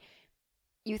keep going.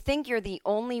 You think you're the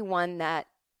only one that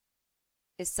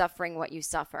is suffering what you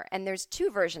suffer. And there's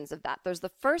two versions of that. There's the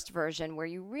first version where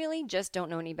you really just don't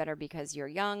know any better because you're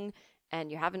young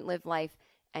and you haven't lived life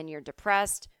and you're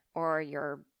depressed or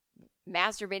you're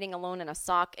masturbating alone in a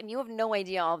sock and you have no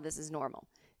idea all of this is normal.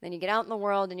 Then you get out in the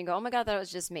world and you go, oh my God, that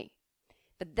was just me.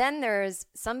 But then there's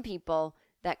some people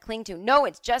that cling to, no,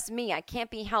 it's just me. I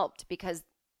can't be helped, because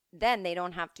then they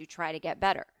don't have to try to get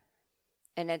better.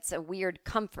 And it's a weird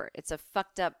comfort. It's a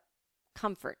fucked up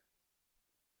comfort.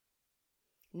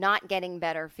 Not getting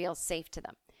better feels safe to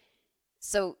them.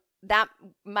 So that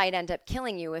might end up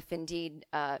killing you if indeed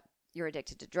you're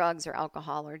addicted to drugs or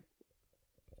alcohol or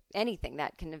anything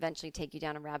that can eventually take you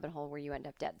down a rabbit hole where you end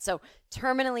up dead. So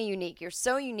terminally unique. You're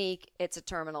so unique, it's a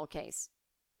terminal case.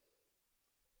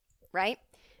 Right?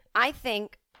 I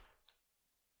think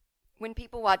when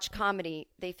people watch comedy,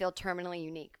 they feel terminally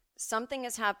unique. Something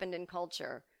has happened in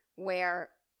culture where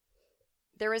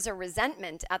there is a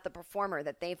resentment at the performer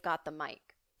that they've got the mic.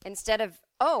 Instead of,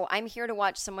 oh, I'm here to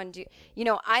watch someone do,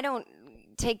 I don't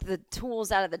take the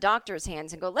tools out of the doctor's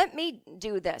hands and go, let me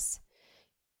do this.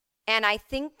 And I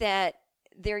think that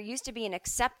there used to be an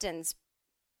acceptance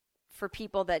for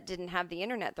people that didn't have the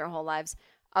internet their whole lives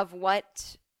of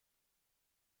what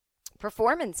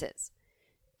performance is.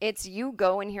 It's you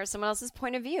go and hear someone else's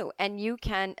point of view, and you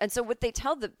can. And so what they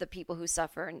tell the people who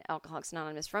suffer in Alcoholics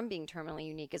Anonymous from being terminally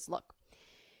unique is, look,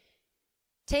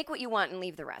 take what you want and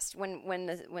leave the rest. When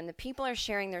the people are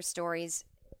sharing their stories,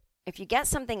 if you get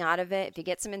something out of it, if you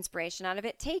get some inspiration out of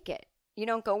it, take it. You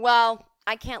don't go, well,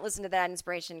 I can't listen to that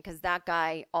inspiration because that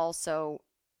guy also,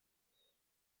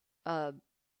 was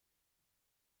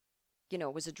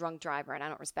a drunk driver and I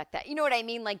don't respect that. You know what I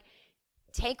mean? Like,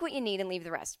 take what you need and leave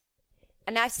the rest.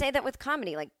 And I say that with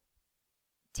comedy, like,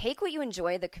 take what you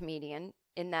enjoy, the comedian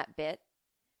in that bit,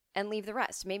 and leave the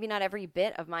rest. Maybe not every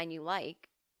bit of mine you like.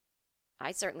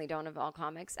 I certainly don't, of all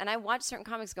comics. And I watch certain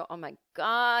comics go, oh my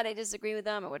God, I disagree with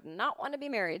them. I would not want to be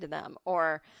married to them.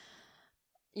 Or,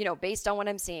 based on what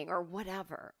I'm seeing, or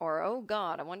whatever. Or, oh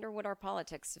God, I wonder what our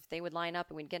politics, if they would line up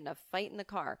and we'd get in a fight in the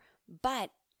car.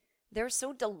 But they're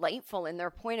so delightful in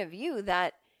their point of view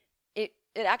that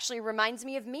it actually reminds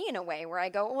me of me in a way where I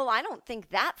go, well, I don't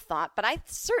think that thought, but I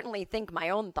certainly think my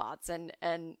own thoughts.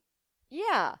 And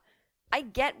yeah, I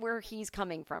get where he's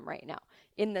coming from right now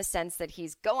in the sense that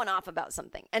he's going off about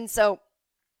something. And so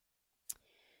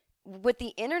what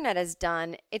the internet has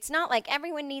done, it's not like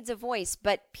everyone needs a voice,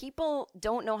 but people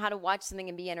don't know how to watch something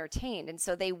and be entertained. And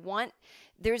so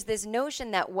there's this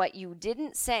notion that what you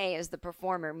didn't say as the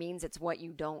performer means it's what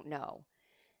you don't know.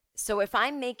 So if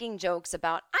I'm making jokes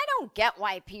about, I don't get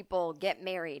why people get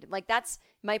married, like that's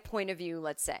my point of view,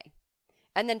 let's say.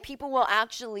 And then people will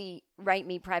actually write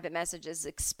me private messages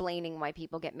explaining why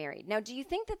people get married. Now, do you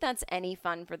think that that's any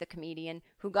fun for the comedian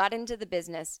who got into the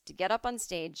business to get up on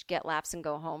stage, get laughs, and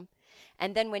go home?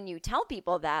 And then when you tell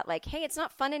people that, like, hey, it's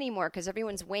not fun anymore because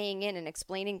everyone's weighing in and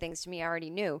explaining things to me I already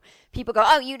knew, people go,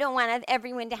 oh, you don't want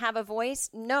everyone to have a voice?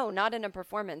 No, not in a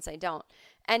performance, I don't.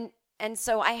 And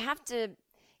so I have to...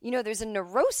 there's a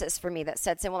neurosis for me that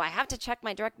sets in, well, I have to check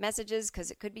my direct messages because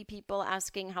it could be people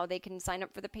asking how they can sign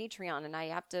up for the Patreon and I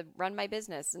have to run my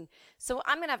business. And so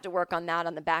I'm going to have to work on that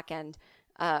on the back end,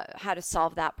 how to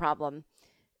solve that problem.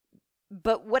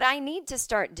 But what I need to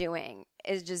start doing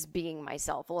is just being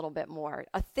myself a little bit more,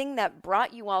 a thing that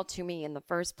brought you all to me in the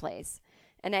first place.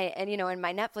 And in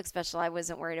my Netflix special, I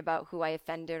wasn't worried about who I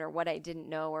offended or what I didn't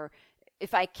know or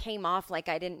if I came off like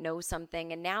I didn't know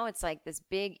something. And now it's like this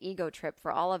big ego trip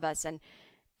for all of us.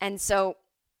 And so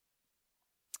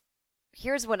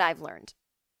here's what I've learned.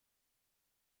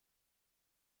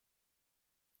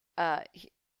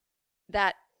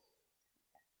 That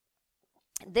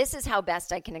this is how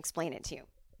best I can explain it to you.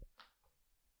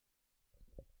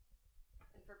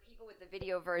 And for people with the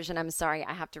video version, I'm sorry,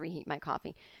 I have to reheat my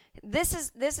coffee. This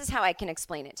is how I can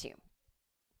explain it to you.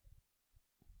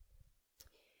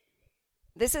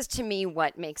 This is, to me,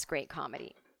 what makes great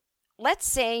comedy. let's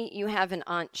say you have an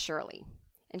Aunt Shirley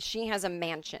and she has a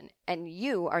mansion and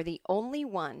you are the only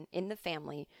one in the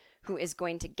family who is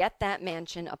going to get that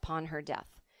mansion upon her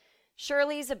death.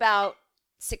 Shirley's about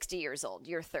 60 years old.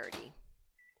 You're 30.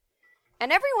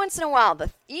 And every once in a while,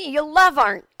 you love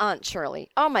Aunt Shirley.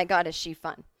 Oh my God, is she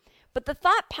fun. But the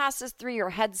thought passes through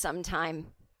your head sometime.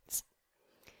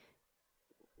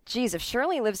 Geez, if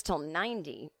Shirley lives till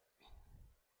 90,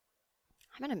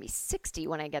 I'm going to be 60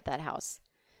 when I get that house.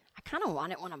 I kind of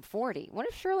want it when I'm 40. What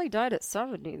if Shirley died at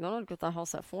 70? Then I'd get the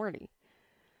house at 40.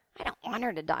 I don't want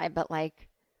her to die, but like,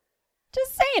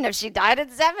 just saying, if she died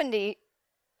at 70,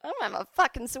 I'm going to have a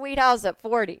fucking sweet house at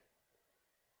 40.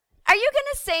 Are you going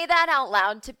to say that out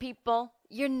loud to people?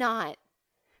 You're not.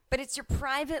 But it's your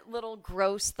private little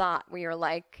gross thought where you're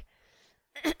like,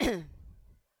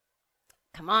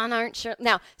 come on, aren't you?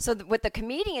 Now, so what the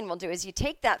comedian will do is you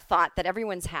take that thought that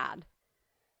everyone's had,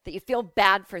 that you feel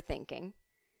bad for thinking,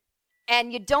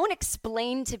 and you don't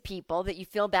explain to people that you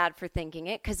feel bad for thinking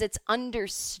it because it's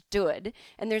understood.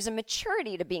 And there's a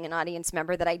maturity to being an audience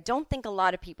member that I don't think a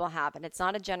lot of people have. And it's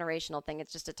not a generational thing.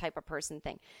 It's just a type of person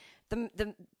thing.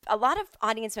 A lot of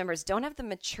audience members don't have the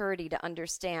maturity to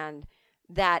understand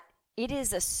that it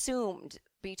is assumed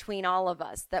between all of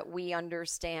us that we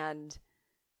understand,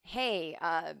 hey,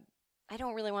 I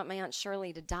don't really want my Aunt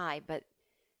Shirley to die, but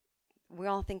we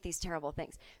all think these terrible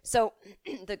things. So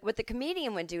what the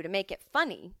comedian would do to make it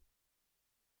funny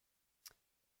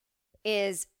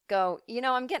is go,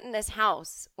 I'm getting this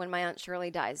house when my Aunt Shirley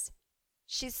dies.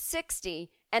 She's 60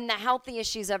 and the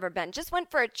healthiest she's ever been. Just went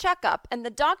for a checkup and the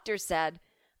doctor said,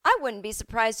 I wouldn't be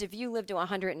surprised if you lived to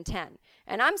 110.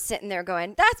 And I'm sitting there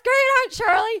going, that's great, Aunt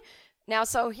Shirley. Now,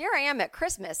 so here I am at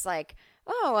Christmas like,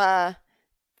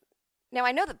 now,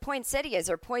 I know that poinsettias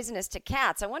are poisonous to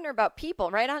cats. I wonder about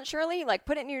people, right, Aunt Shirley? Like,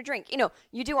 put it in your drink.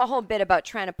 You do a whole bit about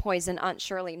trying to poison Aunt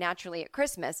Shirley naturally at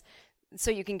Christmas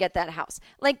so you can get that house.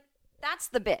 Like, that's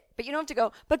the bit. But you don't have to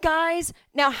go, but guys,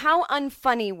 now how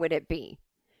unfunny would it be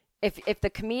if the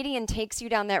comedian takes you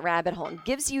down that rabbit hole and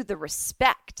gives you the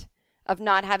respect of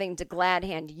not having to glad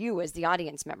hand you as the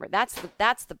audience member? That's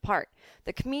the part.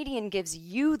 The comedian gives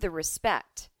you the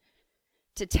respect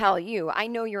to tell you, I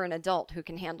know you're an adult who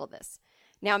can handle this.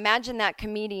 Now imagine that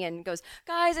comedian goes,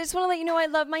 guys, I just want to let you know I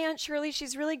love my Aunt Shirley.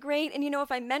 She's really great. And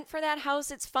if I meant for that house,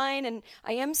 it's fine. And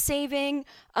I am saving.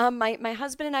 My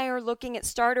husband and I are looking at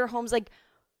starter homes. Like,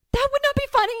 that would not be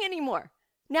funny anymore.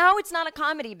 Now it's not a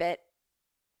comedy bit.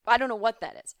 I don't know what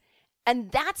that is.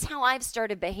 And that's how I've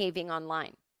started behaving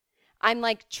online. I'm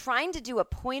like trying to do a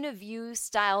point of view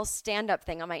style stand-up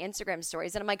thing on my Instagram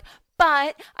stories. And I'm like,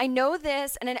 but I know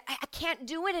this and I can't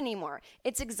do it anymore.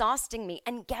 It's exhausting me.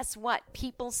 And guess what?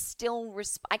 People still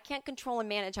I can't control and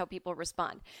manage how people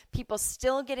respond. People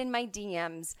still get in my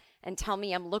DMs and tell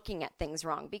me I'm looking at things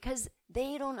wrong because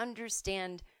they don't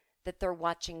understand that they're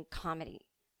watching comedy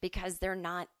because they're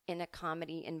not in a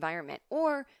comedy environment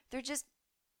or they're just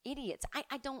idiots.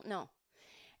 I don't know.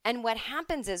 And what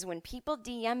happens is when people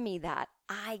DM me that,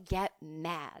 I get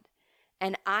mad.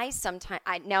 And I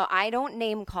don't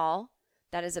name call.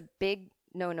 That is a big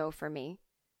no-no for me.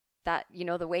 That,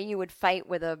 the way you would fight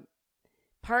with a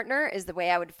partner is the way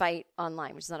I would fight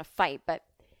online, which is not a fight, but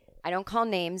I don't call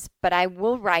names, but I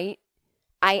will write,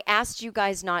 I asked you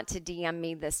guys not to DM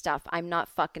me this stuff. I'm not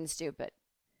fucking stupid.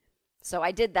 So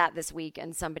I did that this week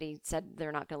and somebody said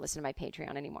they're not going to listen to my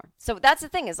Patreon anymore. So that's the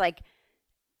thing is like,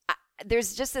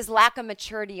 there's just this lack of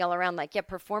maturity all around. Like, yeah,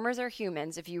 performers are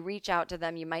humans. If you reach out to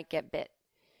them, you might get bit.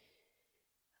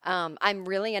 I'm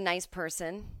really a nice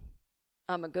person.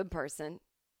 I'm a good person.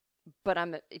 But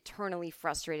I'm an eternally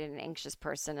frustrated and anxious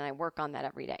person, and I work on that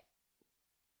every day.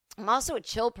 I'm also a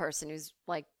chill person who's,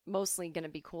 like, mostly going to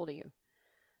be cool to you.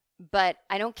 But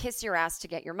I don't kiss your ass to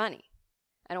get your money.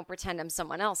 I don't pretend I'm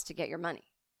someone else to get your money.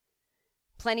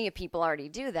 Plenty of people already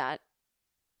do that.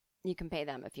 You can pay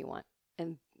them if you want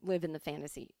and live in the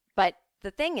fantasy. But the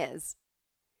thing is,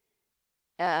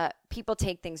 people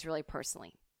take things really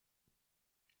personally.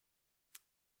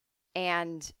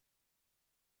 And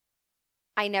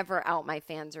I never out my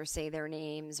fans or say their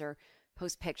names or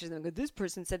post pictures and go, this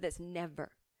person said this.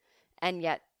 Never. And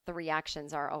yet the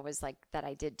reactions are always like that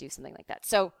I did do something like that.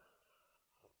 So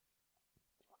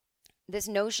this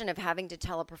notion of having to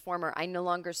tell a performer, I no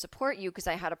longer support you because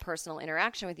I had a personal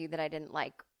interaction with you that I didn't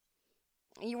like.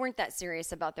 You weren't that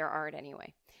serious about their art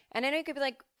anyway. And I know you could be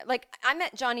like I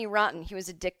met Johnny Rotten. He was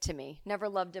a dick to me. Never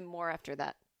loved him more after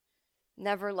that.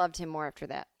 Never loved him more after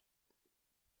that.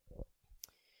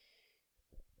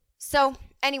 So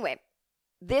anyway,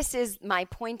 this is my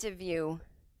point of view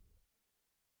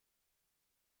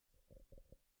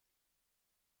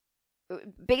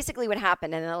basically what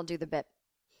happened, and then I'll do the bit.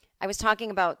 I was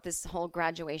talking about this whole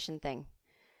graduation thing,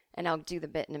 and I'll do the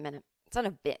bit in a minute. It's not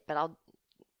a bit, but I'll...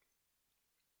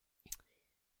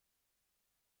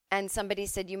 And somebody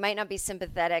said, you might not be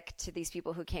sympathetic to these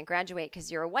people who can't graduate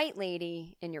because you're a white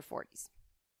lady in your 40s.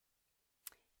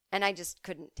 And I just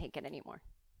couldn't take it anymore.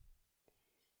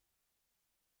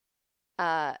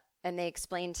 And they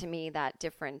explained to me that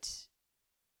different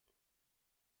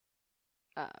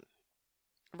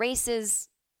races,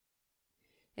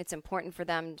 it's important for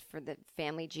them for the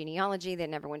family genealogy. They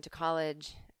never went to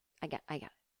college. I got it.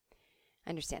 I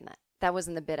understand that. That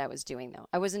wasn't the bit I was doing, though.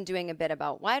 I wasn't doing a bit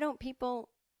about why don't people...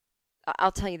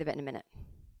 I'll tell you the bit in a minute.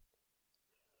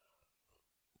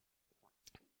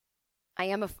 I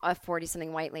am a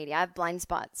 40-something white lady. I have blind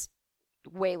spots.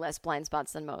 Way less blind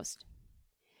spots than most.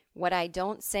 What I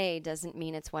don't say doesn't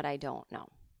mean it's what I don't know.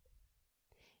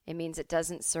 It means it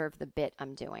doesn't serve the bit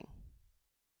I'm doing.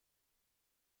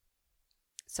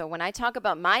 So when I talk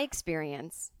about my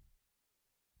experience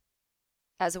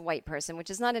as a white person,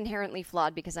 which is not inherently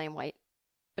flawed because I am white,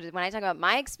 but when I talk about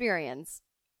my experience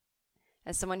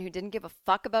as someone who didn't give a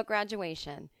fuck about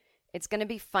graduation, it's going to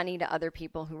be funny to other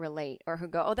people who relate or who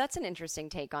go, oh, that's an interesting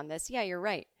take on this. Yeah, you're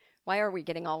right. Why are we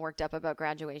getting all worked up about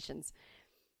graduations?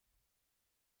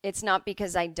 It's not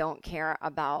because I don't care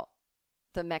about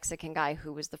the Mexican guy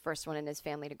who was the first one in his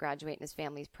family to graduate and his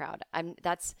family's proud.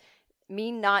 That's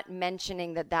me not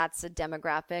mentioning that that's a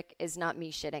demographic is not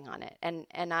me shitting on it. And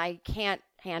I can't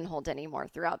handhold anymore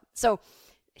throughout. So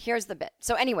here's the bit.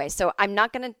 So anyway, so I'm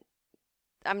going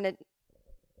to,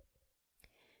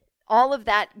 all of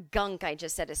that gunk I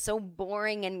just said is so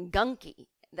boring and gunky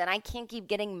that I can't keep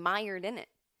getting mired in it,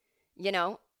 you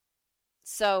know?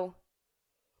 So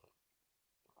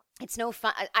it's no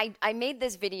fun. I made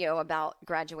this video about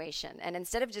graduation, and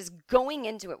instead of just going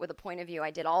into it with a point of view,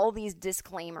 I did all these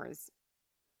disclaimers.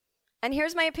 And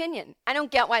here's my opinion. I don't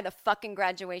get why the fucking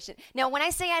graduation. Now, when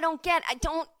I say I don't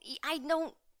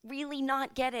really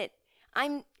not get it.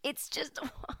 It's just, oh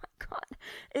my God.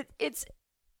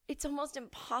 It's almost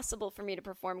impossible for me to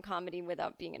perform comedy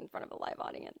without being in front of a live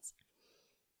audience.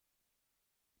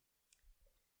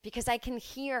 Because I can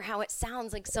hear how it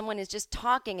sounds like someone is just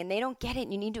talking and they don't get it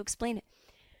and you need to explain it.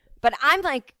 But I'm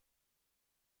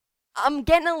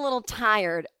getting a little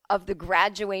tired of the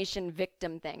graduation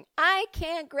victim thing. I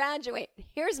can't graduate.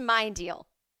 Here's my deal.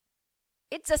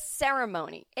 It's a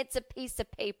ceremony. It's a piece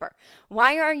of paper.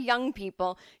 Why are young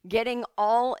people getting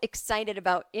all excited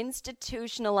about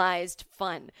institutionalized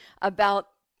fun, about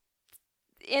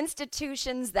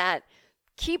institutions that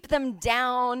keep them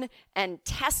down and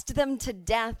test them to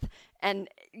death? And,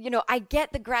 I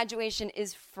get the graduation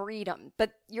is freedom,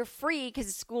 but you're free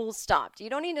because school stopped. You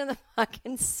don't need the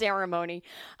fucking ceremony.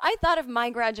 I thought of my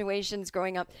graduations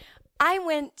growing up. I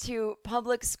went to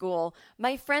public school.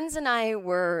 My friends and I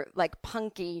were like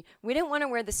punky. We didn't want to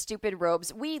wear the stupid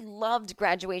robes. We loved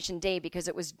graduation day because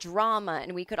it was drama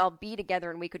and we could all be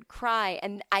together and we could cry.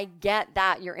 And I get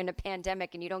that you're in a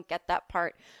pandemic and you don't get that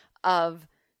part of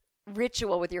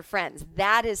ritual with your friends.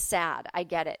 That is sad. I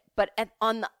get it. But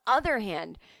on the other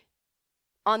hand,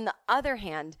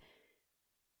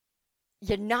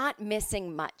 you're not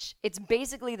missing much. It's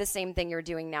basically the same thing you're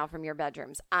doing now from your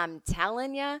bedrooms. I'm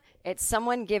telling you, it's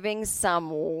someone giving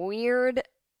some weird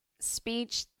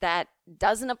speech that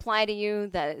doesn't apply to you,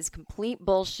 that is complete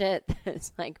bullshit.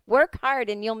 It's like, work hard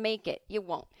and you'll make it. You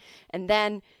won't. And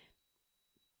then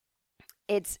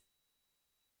and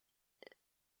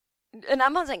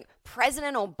I'm like,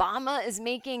 President Obama is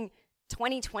making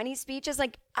 2020 speeches.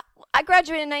 Like, I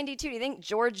graduated in 92. Do you think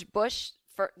George Bush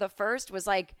the first was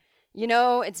like,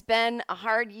 it's been a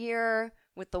hard year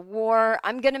with the war.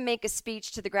 I'm going to make a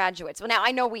speech to the graduates. Well, now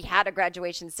I know we had a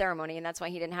graduation ceremony, and that's why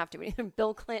he didn't have to.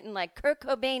 Bill Clinton, like Kurt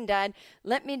Cobain died.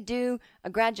 Let me do a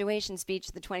graduation speech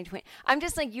to the 2020. I'm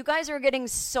just like, you guys are getting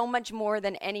so much more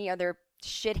than any other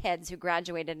shitheads who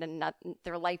graduated and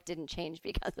their life didn't change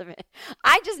because of it.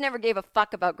 I just never gave a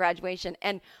fuck about graduation.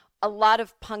 And a lot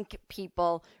of punk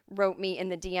people wrote me in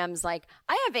the DMs like,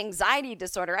 I have anxiety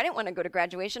disorder. I didn't want to go to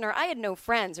graduation, or I had no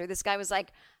friends. Or this guy was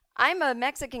like, I'm a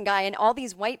Mexican guy and all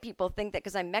these white people think that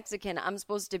because I'm Mexican, I'm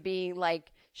supposed to be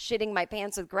like shitting my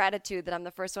pants with gratitude that I'm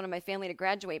the first one in my family to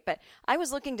graduate. But I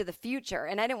was looking to the future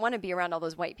and I didn't want to be around all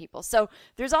those white people. So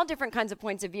there's all different kinds of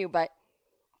points of view, but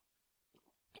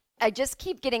I just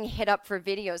keep getting hit up for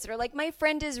videos that are like, my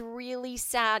friend is really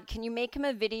sad. Can you make him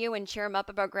a video and cheer him up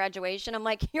about graduation? I'm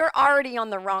like, you're already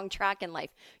on the wrong track in life.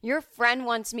 Your friend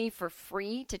wants me for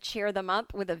free to cheer them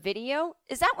up with a video?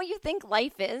 Is that what you think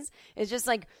life is? Is just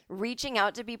like reaching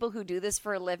out to people who do this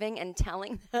for a living and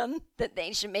telling them that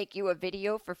they should make you a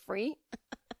video for free?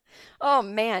 Oh,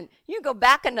 man, you go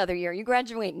back another year. You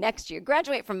graduate next year.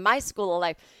 Graduate from my school of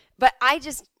life. But I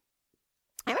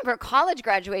remember college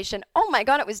graduation. Oh, my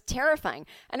God, it was terrifying.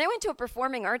 And I went to a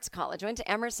performing arts college. I went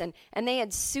to Emerson, and they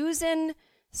had Susan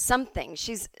something.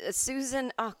 She's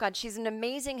Susan. Oh, God, she's an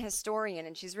amazing historian,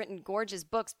 and she's written gorgeous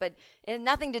books, but it had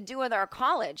nothing to do with our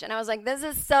college. And I was like, this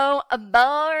is so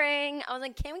boring. I was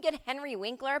like, can we get Henry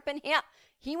Winkler up in here?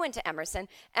 He went to Emerson.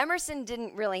 Emerson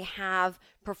didn't really have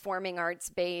performing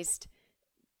arts-based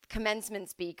commencement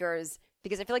speakers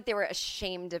because I feel like they were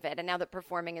ashamed of it. And now that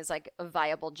performing is like a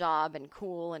viable job and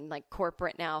cool and like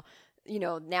corporate now,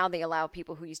 now they allow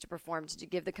people who used to perform to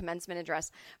give the commencement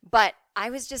address. But I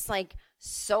was just like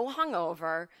so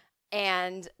hungover.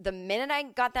 And the minute I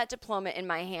got that diploma in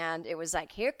my hand, it was like,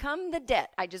 here come the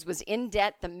debt. I just was in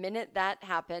debt the minute that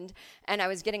happened. And I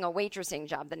was getting a waitressing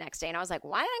job the next day. And I was like,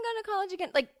 why did I go to college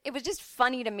again? Like, it was just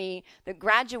funny to me. The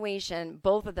graduation,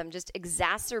 both of them just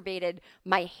exacerbated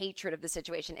my hatred of the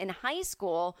situation. In high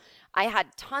school, I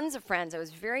had tons of friends. I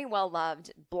was very well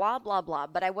loved, blah, blah, blah.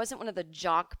 But I wasn't one of the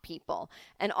jock people.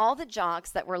 And all the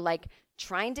jocks that were like,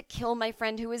 trying to kill my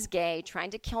friend who was gay, trying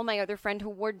to kill my other friend who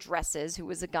wore dresses, who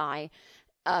was a guy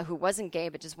who wasn't gay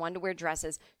but just wanted to wear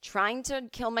dresses, trying to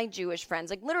kill my Jewish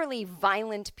friends, like literally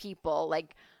violent people.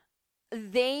 Like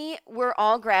they were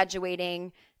all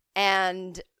graduating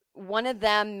and one of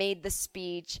them made the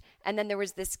speech. And then there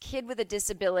was this kid with a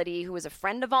disability who was a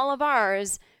friend of all of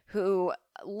ours who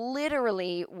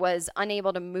literally was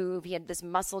unable to move. He had this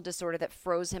muscle disorder that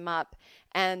froze him up.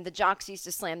 And the jocks used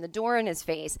to slam the door in his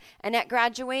face. And at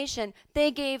graduation,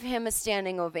 they gave him a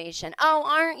standing ovation. Oh,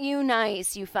 aren't you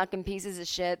nice, you fucking pieces of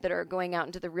shit that are going out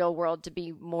into the real world to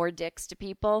be more dicks to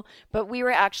people? But we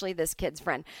were actually this kid's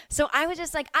friend. So I was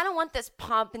just like, I don't want this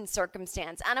pomp and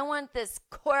circumstance. I don't want this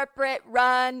corporate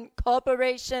run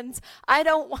corporations. I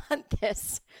don't want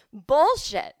this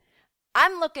bullshit.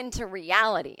 I'm looking to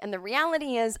reality. And the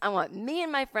reality is I want me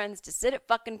and my friends to sit at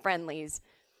fucking Friendlies.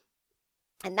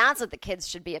 And that's what the kids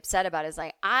should be upset about is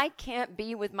like, I can't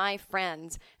be with my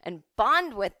friends and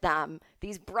bond with them,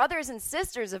 these brothers and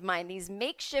sisters of mine, these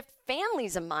makeshift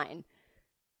families of mine,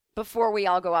 before we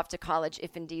all go off to college,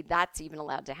 if indeed that's even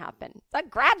allowed to happen. That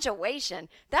graduation,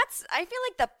 I feel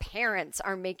like the parents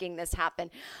are making this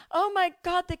happen. Oh my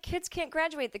God, the kids can't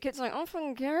graduate. The kids are like, I don't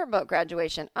fucking care about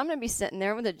graduation. I'm going to be sitting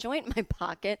there with a joint in my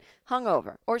pocket,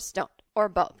 hungover, or stoned, or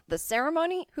both. The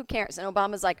ceremony, who cares? And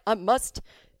Obama's like, I must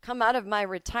come out of my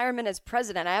retirement as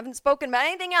president. I haven't spoken about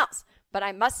anything else, but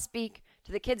I must speak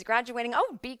to the kids graduating.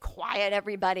 Oh, be quiet,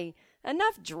 everybody.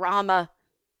 Enough drama.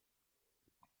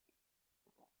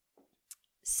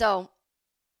 So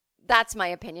that's my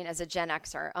opinion as a Gen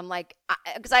Xer. I'm like,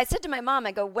 because I said to my mom,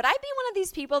 I go, would I be one of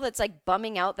these people that's like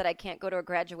bumming out that I can't go to a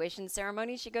graduation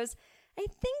ceremony? She goes, I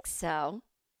think so.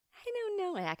 I don't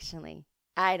know, actually.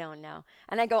 I don't know.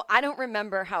 And I go, I don't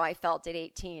remember how I felt at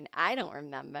 18. I don't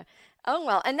remember. Oh,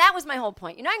 well. And that was my whole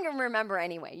point. You're not going to remember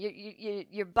anyway.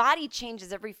 Your body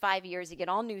changes every 5 years. You get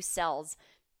all new cells.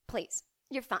 Please,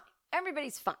 you're fine.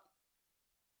 Everybody's fine.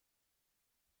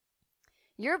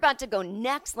 You're about to go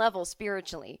next level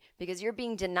spiritually because you're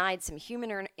being denied some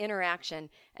human interaction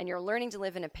and you're learning to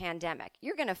live in a pandemic.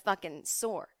 You're going to fucking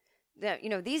soar.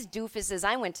 These doofuses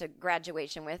I went to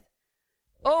graduation with.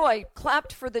 Oh, I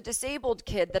clapped for the disabled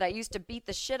kid that I used to beat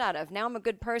the shit out of. Now I'm a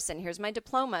good person. Here's my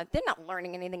diploma. They're not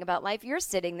learning anything about life. You're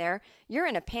sitting there. You're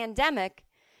in a pandemic.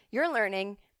 You're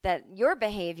learning that your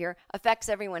behavior affects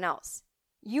everyone else.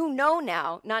 You know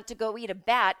now not to go eat a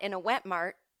bat in a wet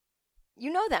mart.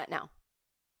 You know that now.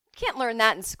 You can't learn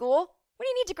that in school. What do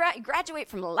you need to graduate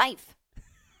from life?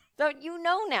 So you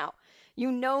know now.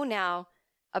 You know now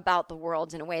about the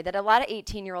world in a way that a lot of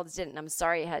 18-year-olds didn't. I'm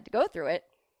sorry you had to go through it.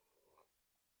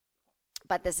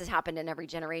 But this has happened in every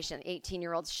generation.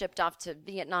 18-year-olds shipped off to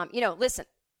Vietnam. Listen.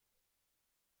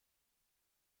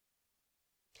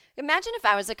 Imagine if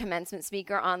I was a commencement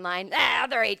speaker online.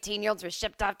 Other 18-year-olds were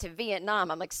shipped off to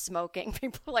Vietnam. I'm like smoking.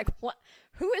 People are like, what?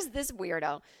 Who is this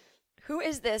weirdo? Who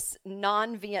is this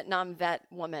non-Vietnam vet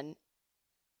woman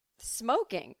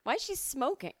smoking? Why is she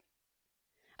smoking?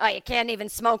 Oh, you can't even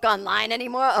smoke online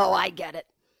anymore? Oh, I get it.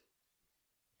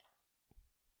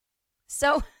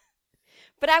 So,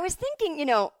 but I was thinking,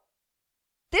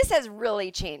 this has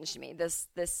really changed me,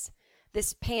 this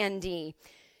pandy,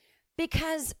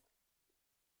 because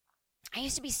I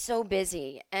used to be so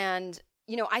busy and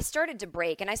I started to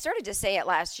break, and I started to say it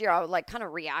last year. I would like kind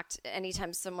of react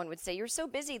anytime someone would say, you're so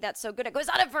busy, that's so good. It goes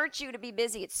out of virtue to be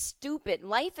busy. It's stupid.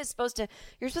 Life is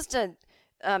you're supposed to,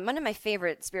 one of my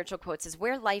favorite spiritual quotes is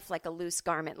wear life like a loose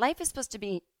garment. Life is supposed to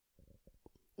be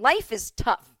life is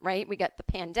tough, right? We got the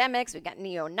pandemics, we got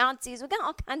neo-Nazis, we got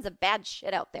all kinds of bad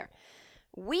shit out there.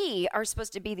 We are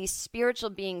supposed to be these spiritual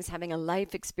beings having a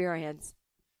life experience.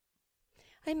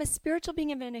 I'm a spiritual being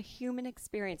having a human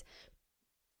experience.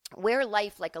 Wear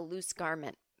life like a loose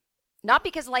garment. Not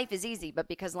because life is easy, but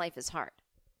because life is hard,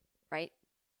 right?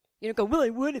 You don't go, well, I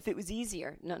would if it was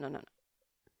easier. No.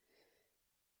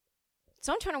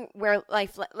 So I'm trying to wear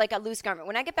life like a loose garment.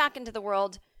 When I get back into the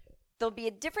world, there'll be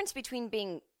a difference between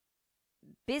being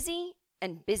busy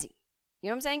and busy. You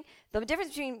know what I'm saying? The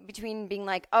difference between being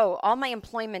like, oh, all my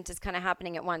employment is kind of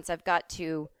happening at once. I've got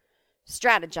to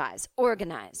strategize,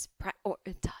 organize,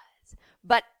 prioritize.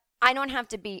 But I don't have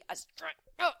to be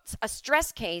a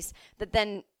stress case that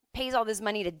then pays all this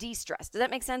money to de-stress. Does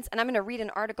that make sense? And I'm going to read an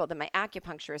article that my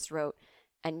acupuncturist wrote,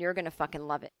 and you're going to fucking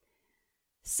love it.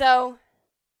 So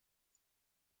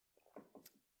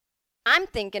I'm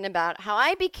thinking about how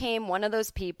I became one of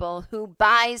those people who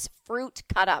buys fruit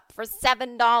cut up for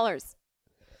 $7.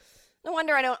 No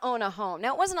wonder I don't own a home.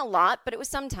 Now, it wasn't a lot, but it was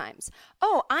sometimes.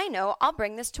 Oh, I know. I'll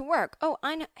bring this to work. Oh,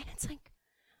 I know. And it's like,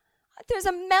 there's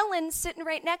a melon sitting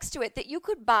right next to it that you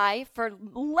could buy for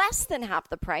less than half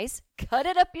the price, cut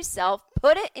it up yourself,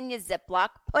 put it in your Ziploc,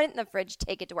 put it in the fridge,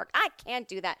 take it to work. I can't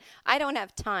do that. I don't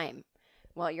have time.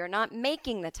 Well, you're not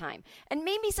making the time. And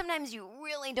maybe sometimes you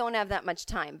really don't have that much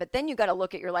time, but then you got to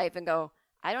look at your life and go,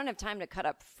 I don't have time to cut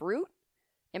up fruit?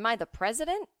 Am I the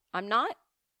president? I'm not?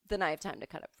 Then I have time to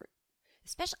cut up fruit.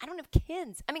 Especially, I don't have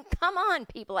kids. I mean, come on,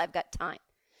 people, I've got time.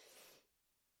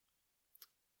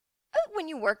 When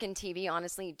you work in TV,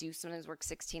 honestly, you do sometimes work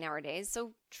 16-hour days.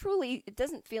 So truly, it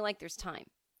doesn't feel like there's time.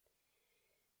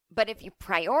 But if you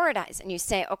prioritize and you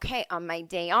say, okay, on my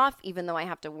day off, even though I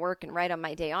have to work and write on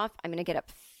my day off, I'm going to get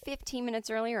up 15 minutes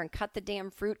earlier and cut the damn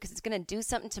fruit because it's going to do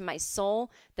something to my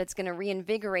soul that's going to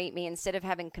reinvigorate me instead of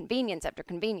having convenience after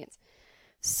convenience.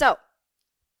 So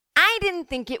I didn't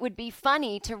think it would be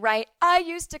funny to write, I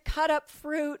used to cut up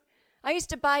fruit. I used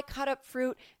to buy cut up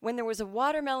fruit when there was a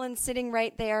watermelon sitting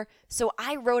right there. So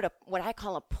I wrote what I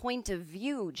call a point of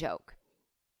view joke.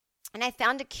 And I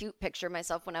found a cute picture of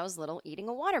myself when I was little eating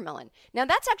a watermelon. Now,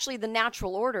 that's actually the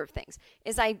natural order of things.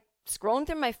 Is I scrolling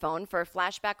through my phone for a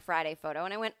Flashback Friday photo,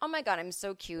 and I went, oh my God, I'm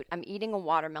so cute. I'm eating a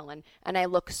watermelon, and I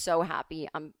look so happy.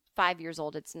 I'm 5 years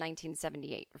old. It's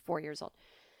 1978, or 4 years old.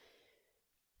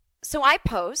 So I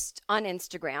post on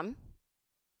Instagram.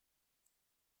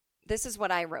 This is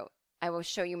what I wrote. I will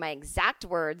show you my exact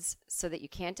words so that you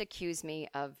can't accuse me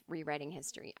of rewriting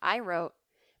history. I wrote,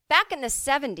 back in the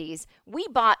 70s, we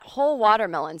bought whole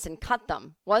watermelons and cut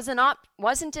them. Wasn't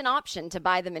an option to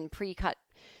buy them in pre-cut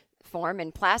form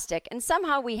in plastic, and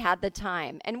somehow we had the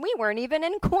time. And we weren't even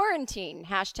in quarantine.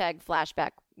 Hashtag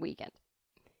flashback weekend.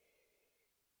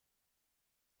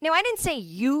 Now, I didn't say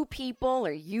you people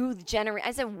or you generation.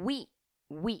 I said we.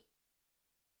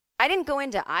 I didn't go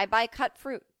into I buy cut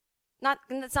fruit.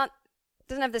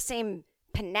 Doesn't have the same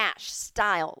panache,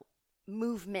 style,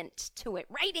 movement to it.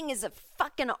 Writing is a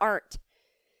fucking art.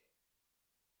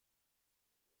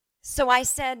 So I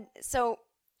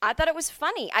thought it was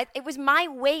funny. It was my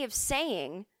way of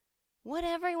saying what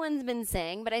everyone's been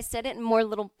saying, but I said it in a more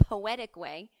little poetic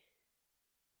way.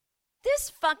 This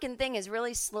fucking thing has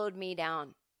really slowed me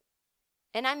down.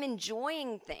 And I'm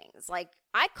enjoying things. Like,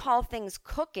 I call things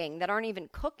cooking that aren't even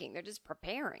cooking. They're just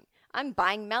preparing. I'm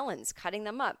buying melons, cutting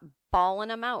them up, balling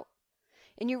them out.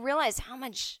 And you realize how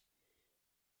much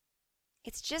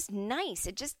it's just nice.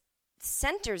 It just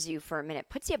centers you for a minute,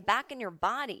 puts you back in your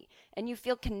body, and you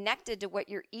feel connected to what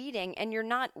you're eating, and you're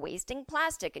not wasting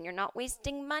plastic, and you're not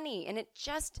wasting money, and it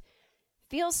just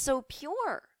feels so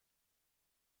pure.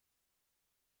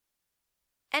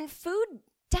 And food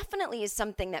definitely is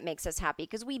something that makes us happy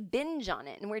because we binge on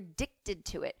it and we're addicted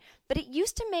to it. But it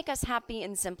used to make us happy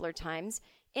in simpler times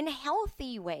in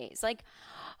healthy ways. Like,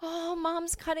 oh,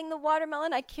 mom's cutting the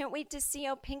watermelon. I can't wait to see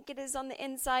how pink it is on the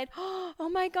inside. Oh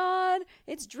my God,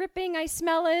 it's dripping. I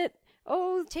smell it.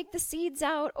 Oh, take the seeds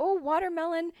out. Oh,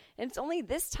 watermelon. And it's only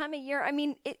this time of year. I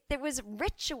mean, there was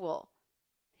ritual.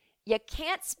 You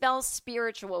can't spell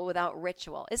spiritual without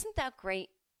ritual. Isn't that great?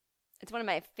 It's one of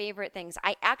my favorite things.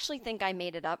 I actually think I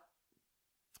made it up,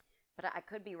 but I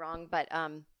could be wrong. But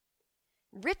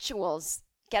rituals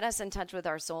get us in touch with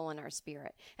our soul and our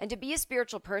spirit. And to be a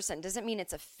spiritual person doesn't mean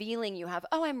it's a feeling you have,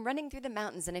 oh, I'm running through the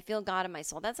mountains and I feel God in my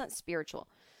soul. That's not spiritual.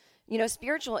 You know,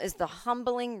 spiritual is the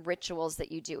humbling rituals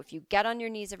that you do. If you get on your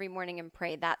knees every morning and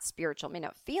pray, that's spiritual. You may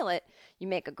not feel it. You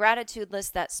make a gratitude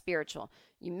list, that's spiritual.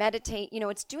 You meditate. You know,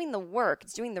 it's doing the work.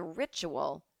 It's doing the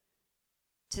ritual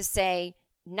to say,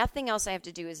 nothing else I have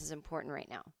to do is as important right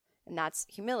now. And that's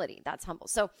humility. That's humble.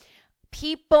 So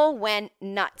people went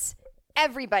nuts.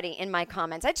 everybody in my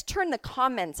comments. I just turn the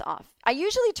comments off. I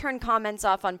usually turn comments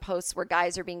off on posts where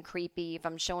guys are being creepy, if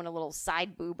I'm showing a little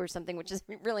side boob or something, which is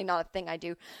really not a thing I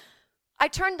do. I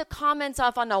turned the comments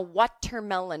off on a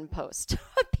watermelon post.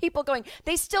 People going,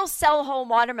 they still sell whole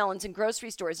watermelons in grocery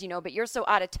stores, but you're so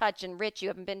out of touch and rich, you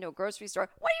haven't been to a grocery store.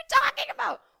 What are you talking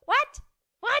about? What?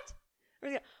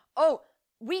 Oh,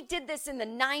 we did this in the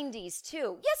 90s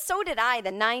too. Yes, so did I, the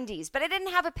 90s. But I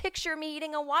didn't have a picture of me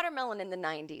eating a watermelon in the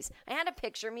 90s. I had a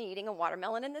picture of me eating a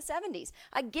watermelon in the 70s.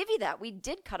 I give you that. We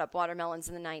did cut up watermelons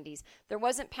in the 90s. There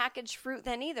wasn't packaged fruit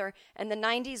then either. And the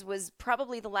 90s was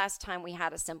probably the last time we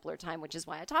had a simpler time, which is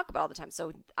why I talk about it all the time.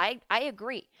 So I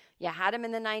agree. You had them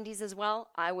in the 90s as well.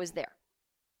 I was there.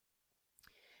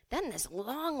 Then this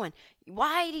long one.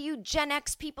 Why do you Gen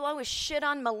X people always shit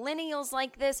on millennials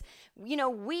like this?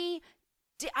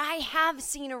 I have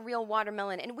seen a real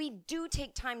watermelon, and we do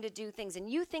take time to do things, and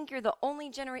you think you're the only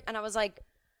generation. And I was like,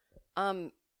 I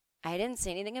didn't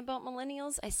say anything about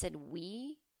millennials. I said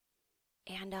we.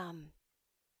 And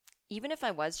even if I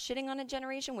was shitting on a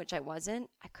generation, which I wasn't,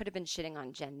 I could have been shitting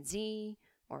on Gen Z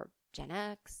or Gen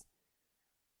X.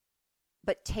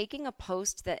 But taking a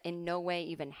post that in no way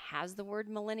even has the word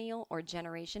millennial or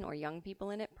generation or young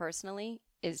people in it, personally,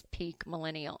 is peak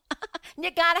millennial. You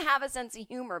got to have a sense of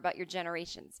humor about your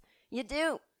generations. You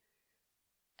do.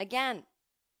 Again,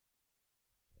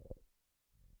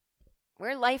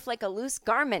 wear life like a loose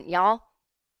garment, y'all.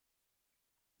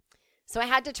 So I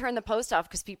had to turn the post off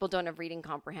because people don't have reading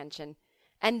comprehension.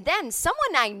 And then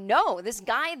someone I know, this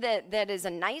guy that is a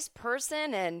nice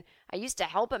person, and I used to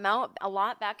help him out a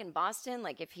lot back in Boston,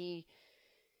 like if he...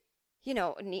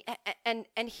 and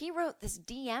he wrote this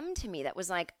DM to me that was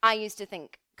like, I used to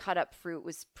think cut up fruit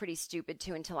was pretty stupid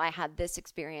too until I had this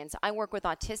experience. I work with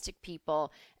autistic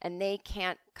people and they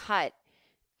can't cut,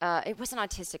 it wasn't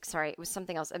autistic, sorry, it was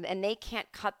something else. And they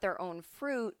can't cut their own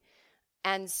fruit.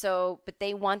 And so, but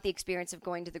they want the experience of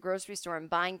going to the grocery store and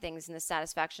buying things and the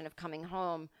satisfaction of coming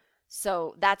home.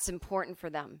 So that's important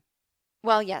for them.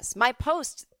 Well, yes, my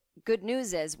post, good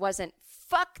news is, wasn't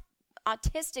fuck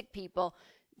autistic people.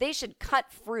 They should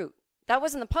cut fruit. That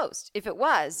wasn't the post. If it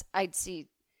was, I'd see.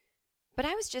 But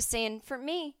I was just saying, for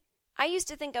me, I used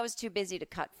to think I was too busy to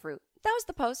cut fruit. That was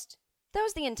the post. That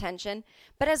was the intention.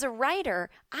 But as a writer,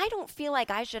 I don't feel like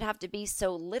I should have to be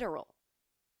so literal.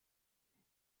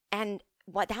 And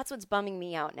that's what's bumming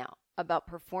me out now about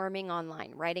performing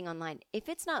online, writing online. If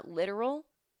it's not literal,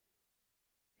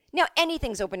 now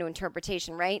anything's open to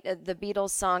interpretation, right? The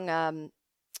Beatles song,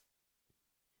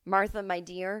 Martha, My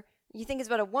Dear, you think it's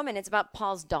about a woman, it's about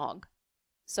Paul's dog.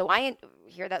 So I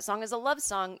hear that song as a love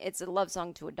song. It's a love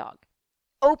song to a dog.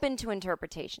 Open to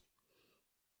interpretation.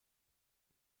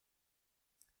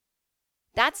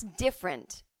 That's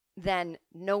different than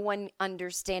no one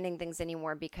understanding things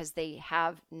anymore because they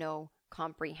have no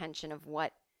comprehension of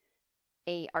what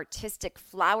a artistic,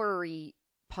 flowery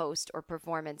post or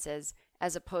performance is,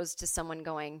 as opposed to someone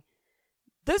going,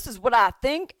 this is what I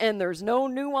think, and there's no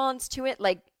nuance to it.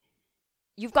 Like,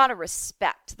 you've got to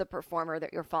respect the performer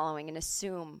that you're following and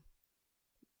assume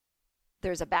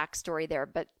there's a backstory there,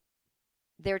 but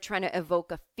they're trying to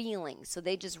evoke a feeling. So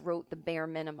they just wrote the bare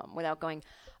minimum without going,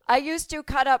 I used to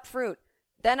cut up fruit.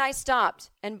 Then I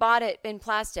stopped and bought it in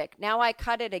plastic. Now I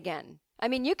cut it again. I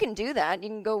mean, you can do that. You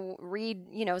can go read,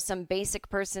 some basic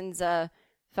person's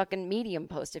fucking Medium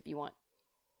post if you want.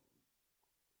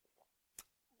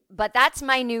 But that's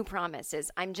my new promise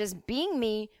is I'm just being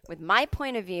me with my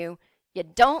point of view. You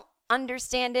don't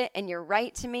understand it and you're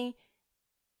right to me.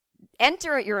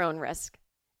 Enter at your own risk.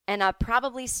 And I'll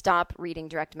probably stop reading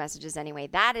direct messages anyway.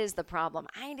 That is the problem.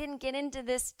 I didn't get into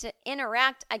this to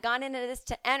interact. I got into this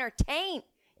to entertain.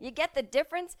 You get the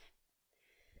difference?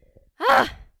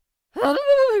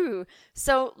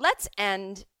 So let's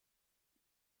end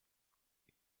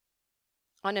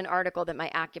on an article that my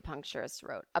acupuncturist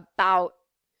wrote about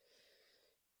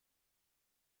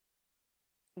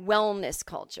wellness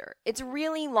culture. It's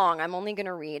really long. I'm only going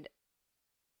to read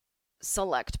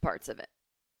select parts of it.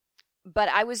 But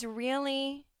I was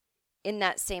really in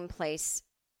that same place.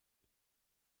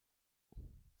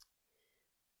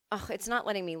 Oh, it's not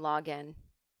letting me log in.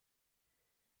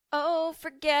 Oh,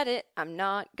 forget it. I'm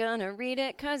not gonna read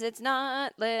it because it's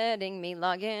not letting me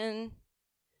log in.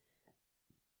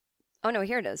 Oh, no,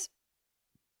 here it is.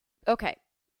 Okay.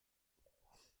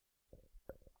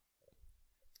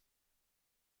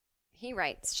 He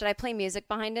writes, should I play music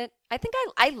behind it? I think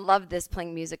I love this,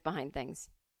 playing music behind things.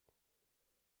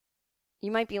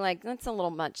 You might be like, that's a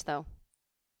little much, though.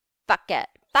 Fuck it.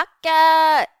 Fuck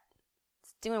it.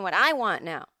 It's doing what I want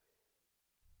now.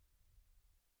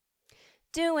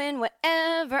 Doing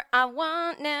whatever I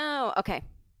want now. Okay.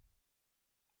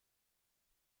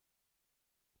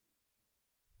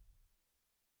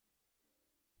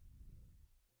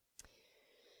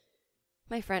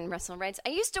 My friend Russell writes, I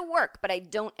used to work, but I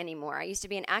don't anymore. I used to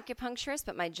be an acupuncturist,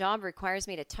 but my job requires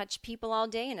me to touch people all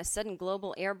day, and a sudden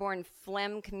global airborne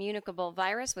phlegm communicable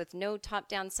virus with no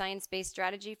top-down science-based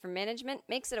strategy for management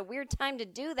makes it a weird time to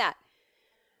do that.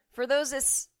 For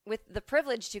those with the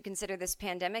privilege to consider this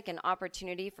pandemic an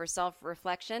opportunity for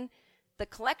self-reflection, the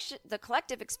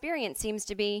collective experience seems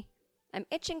to be, I'm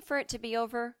itching for it to be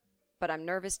over, but I'm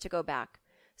nervous to go back.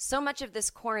 So much of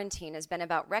this quarantine has been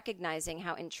about recognizing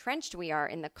how entrenched we are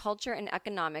in the culture and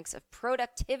economics of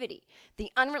productivity,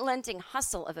 the unrelenting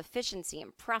hustle of efficiency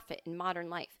and profit in modern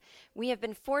life. We have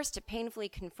been forced to painfully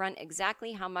confront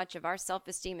exactly how much of our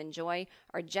self-esteem and joy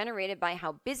are generated by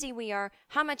how busy we are,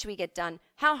 how much we get done,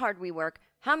 how hard we work,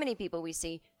 how many people we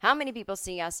see, how many people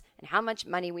see us, and how much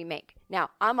money we make.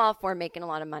 Now, I'm all for making a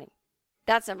lot of money.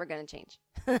 That's never going to change.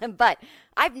 But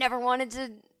I've never wanted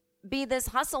to be this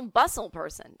hustle bustle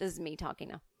person. This is me talking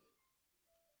now.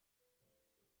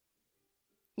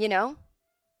 You know?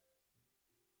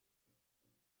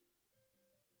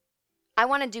 I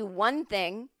want to do one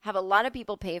thing, have a lot of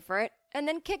people pay for it, and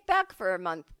then kick back for a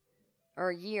month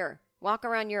or a year. Walk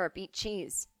around Europe, eat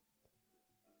cheese.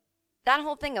 That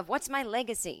whole thing of what's my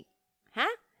legacy? Huh?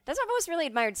 That's why I've always really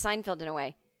admired Seinfeld in a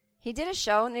way. He did a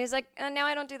show, and he's like, now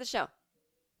I don't do the show.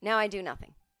 Now I do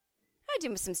nothing. I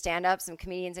do some stand-up, some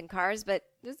comedians in cars, but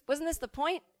wasn't this the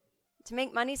point? To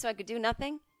make money so I could do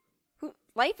nothing?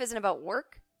 Life isn't about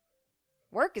work.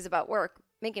 Work is about work.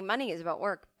 Making money is about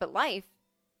work. But life,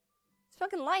 it's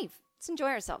fucking life. Let's enjoy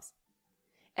ourselves.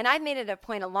 And I made it a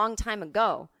point a long time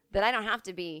ago that I don't have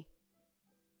to be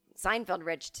Seinfeld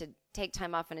rich to take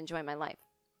time off and enjoy my life.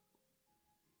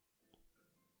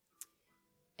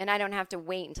 And I don't have to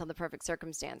wait until the perfect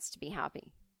circumstance to be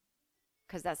happy.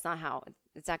 Because that's not how.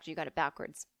 It's actually, you got it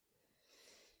backwards.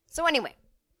 So anyway.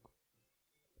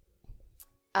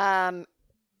 But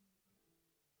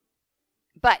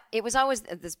it was always,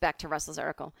 this back to Russell's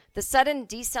article, the sudden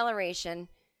deceleration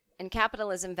and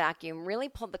capitalism vacuum really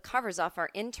pulled the covers off our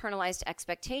internalized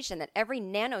expectation that every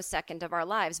nanosecond of our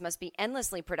lives must be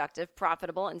endlessly productive,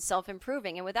 profitable, and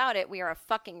self-improving, and without it, we are a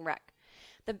fucking wreck.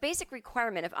 The basic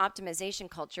requirement of optimization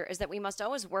culture is that we must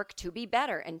always work to be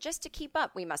better, and just to keep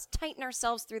up, we must tighten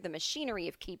ourselves through the machinery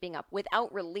of keeping up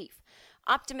without relief.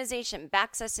 Optimization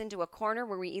backs us into a corner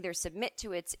where we either submit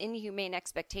to its inhumane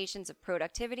expectations of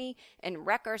productivity and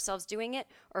wreck ourselves doing it,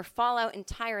 or fall out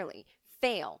entirely,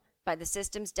 fail by the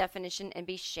system's definition, and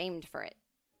be shamed for it.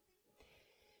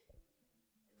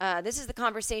 This is the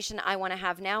conversation I want to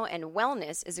have now, and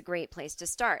wellness is a great place to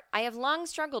start. I have long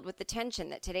struggled with the tension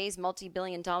that today's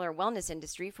multi-billion-dollar wellness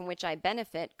industry, from which I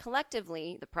benefit,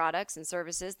 collectively, the products and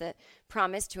services that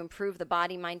promise to improve the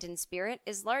body, mind, and spirit,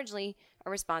 is largely a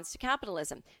response to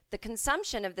capitalism. The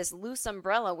consumption of this loose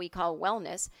umbrella we call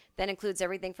wellness that includes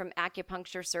everything from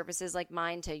acupuncture services like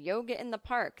mine to yoga in the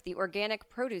park, the organic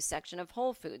produce section of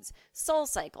Whole Foods, Soul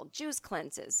Cycle, juice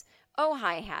cleanses,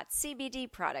 Ojai hats,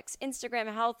 CBD products,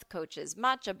 Instagram health coaches,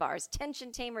 matcha bars,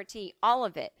 tension tamer tea, all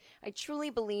of it, I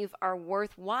truly believe are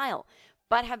worthwhile,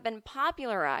 but have been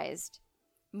popularized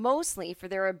mostly for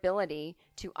their ability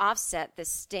to offset the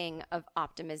sting of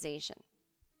optimization.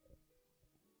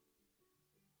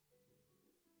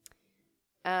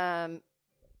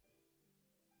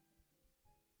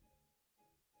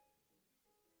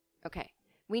 Okay.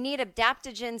 We need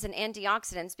adaptogens and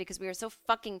antioxidants because we are so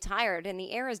fucking tired and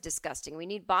the air is disgusting. We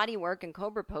need body work and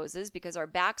cobra poses because our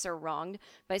backs are wronged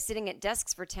by sitting at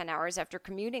desks for 10 hours after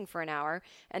commuting for an hour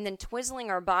and then twizzling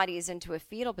our bodies into a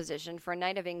fetal position for a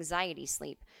night of anxiety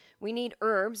sleep. We need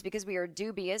herbs because we are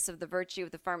dubious of the virtue of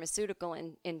the pharmaceutical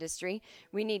industry.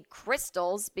 We need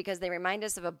crystals because they remind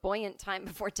us of a buoyant time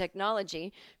before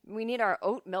technology. We need our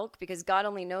oat milk because God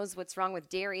only knows what's wrong with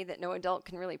dairy that no adult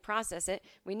can really process it.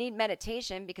 We need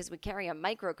meditation because we carry a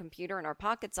microcomputer in our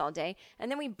pockets all day.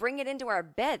 And then we bring it into our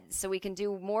beds so we can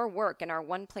do more work in our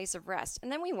one place of rest.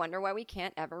 And then we wonder why we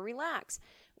can't ever relax.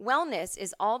 Wellness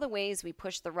is all the ways we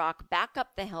push the rock back up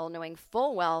the hill, knowing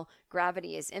full well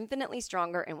gravity is infinitely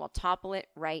stronger and will topple it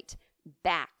right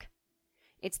back.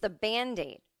 It's the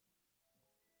Band-Aid.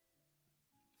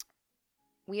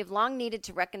 We have long needed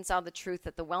to reconcile the truth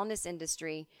that the wellness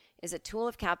industry is a tool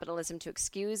of capitalism to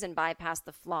excuse and bypass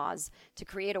the flaws, to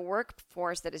create a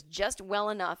workforce that is just well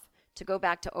enough to go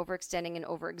back to overextending and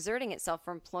overexerting itself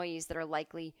for employees that are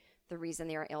likely the reason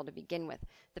they are ill to begin with.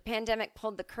 The pandemic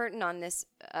pulled the curtain on this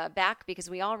back because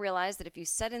we all realized that if you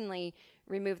suddenly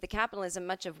remove the capitalism,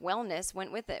 much of wellness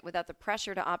went with it. Without the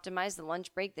pressure to optimize the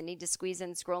lunch break, the need to squeeze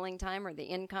in scrolling time, or the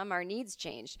income, our needs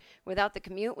changed. Without the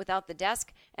commute, without the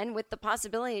desk, and with the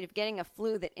possibility of getting a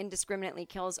flu that indiscriminately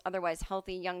kills otherwise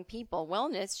healthy young people,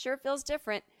 wellness sure feels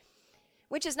different.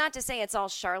 Which is not to say it's all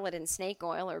Charlotte and snake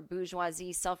oil or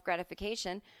bourgeoisie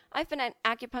self-gratification. I've been an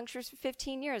acupuncturist for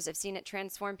 15 years. I've seen it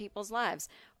transform people's lives,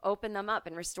 open them up,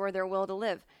 and restore their will to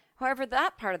live. However,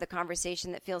 that part of the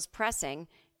conversation that feels pressing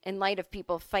in light of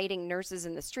people fighting nurses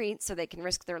in the streets so they can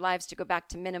risk their lives to go back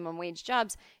to minimum wage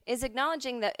jobs is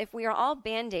acknowledging that if we are all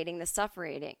band-aiding the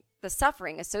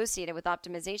suffering associated with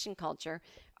optimization culture,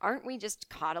 aren't we just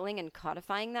coddling and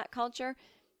codifying that culture?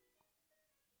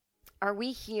 Are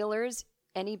we healers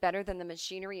any better than the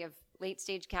machinery of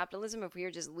late-stage capitalism if we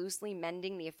are just loosely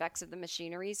mending the effects of the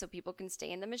machinery so people can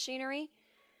stay in the machinery?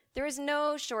 There is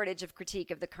no shortage of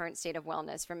critique of the current state of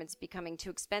wellness, from its becoming too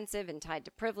expensive and tied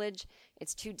to privilege,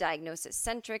 it's too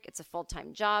diagnosis-centric, it's a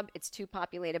full-time job, it's too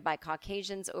populated by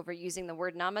Caucasians overusing the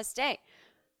word namaste.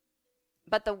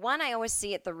 But the one I always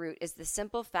see at the root is the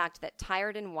simple fact that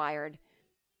Tired and Wired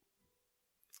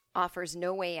offers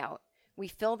no way out. We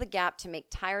fill the gap to make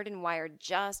Tired and Wired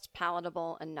just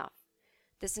palatable enough.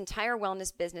 This entire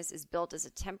wellness business is built as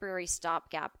a temporary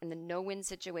stopgap in the no-win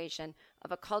situation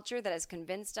of a culture that has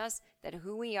convinced us that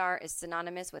who we are is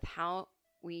synonymous with how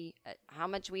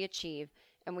much we achieve,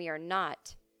 and we are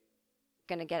not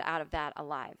going to get out of that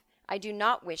alive. I do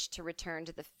not wish to return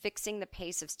to the fixing the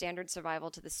pace of standard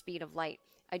survival to the speed of light.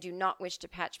 I do not wish to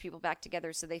patch people back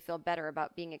together so they feel better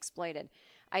about being exploited.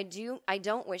 I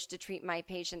don't wish to treat my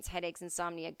patients' headaches,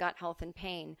 insomnia, gut health, and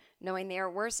pain, knowing they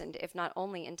are worsened, if not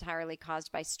only entirely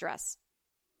caused by stress,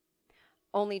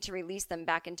 only to release them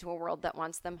back into a world that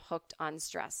wants them hooked on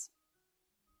stress.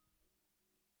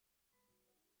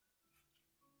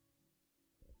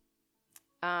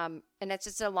 And it's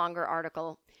just a longer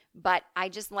article, but I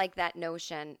just like that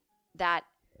notion that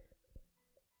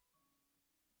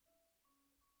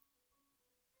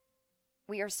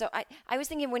we are so, I was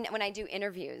thinking when I do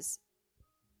interviews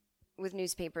with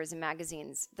newspapers and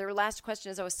magazines, their last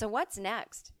question is always, so what's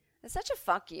next? It's such a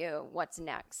fuck you, what's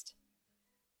next?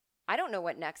 I don't know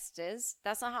what next is.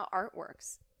 That's not how art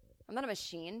works. I'm not a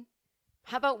machine.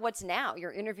 How about what's now?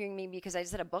 You're interviewing me because I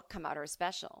just had a book come out or a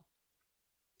special.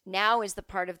 Now is the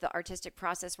part of the artistic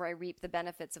process where I reap the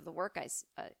benefits of the work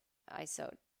I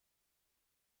sowed.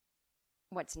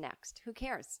 What's next? Who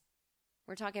cares?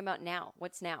 We're talking about now.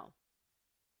 What's now?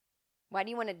 Why do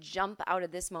you want to jump out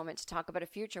of this moment to talk about a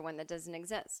future one that doesn't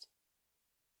exist?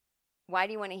 Why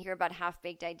do you want to hear about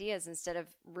half-baked ideas instead of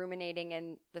ruminating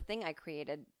in the thing I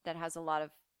created that has a lot of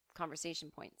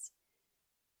conversation points?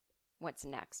 What's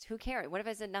next? Who cares? What if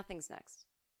I said nothing's next?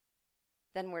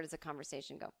 Then where does the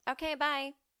conversation go? Okay,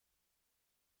 bye.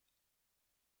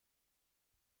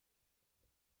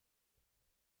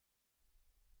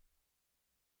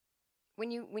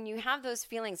 When you have those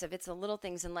feelings of it's the little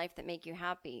things in life that make you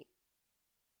happy,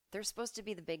 they're supposed to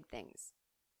be the big things.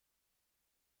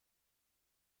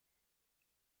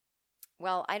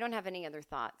 Well, I don't have any other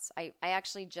thoughts. I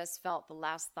actually just felt the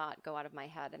last thought go out of my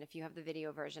head. And if you have the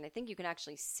video version, I think you can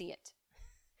actually see it.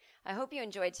 I hope you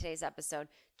enjoyed today's episode.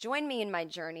 Join me in my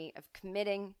journey of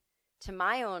committing to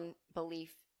my own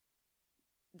belief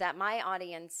that my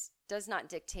audience does not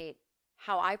dictate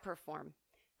how I perform,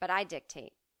 but I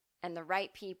dictate. And the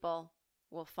right people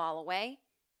will fall away.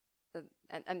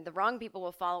 And the wrong people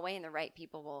will fall away, and the right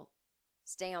people will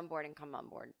stay on board and come on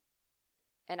board.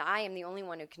 And I am the only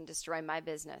one who can destroy my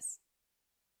business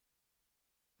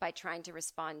by trying to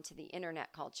respond to the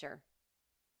internet culture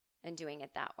and doing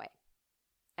it that way.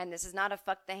 And this is not a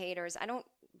fuck the haters. I don't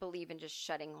believe in just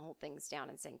shutting whole things down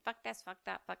and saying, fuck this, fuck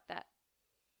that, fuck that.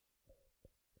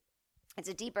 It's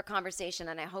a deeper conversation,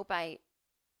 and I hope I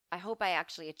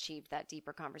actually achieved that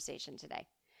deeper conversation today.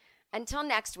 Until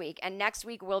next week, and next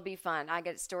week will be fun. I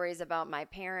get stories about my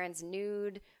parents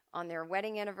nude on their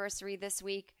wedding anniversary this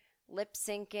week, lip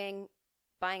syncing,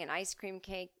 buying an ice cream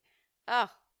cake. Oh,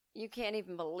 you can't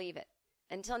even believe it.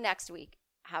 Until next week,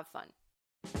 have fun.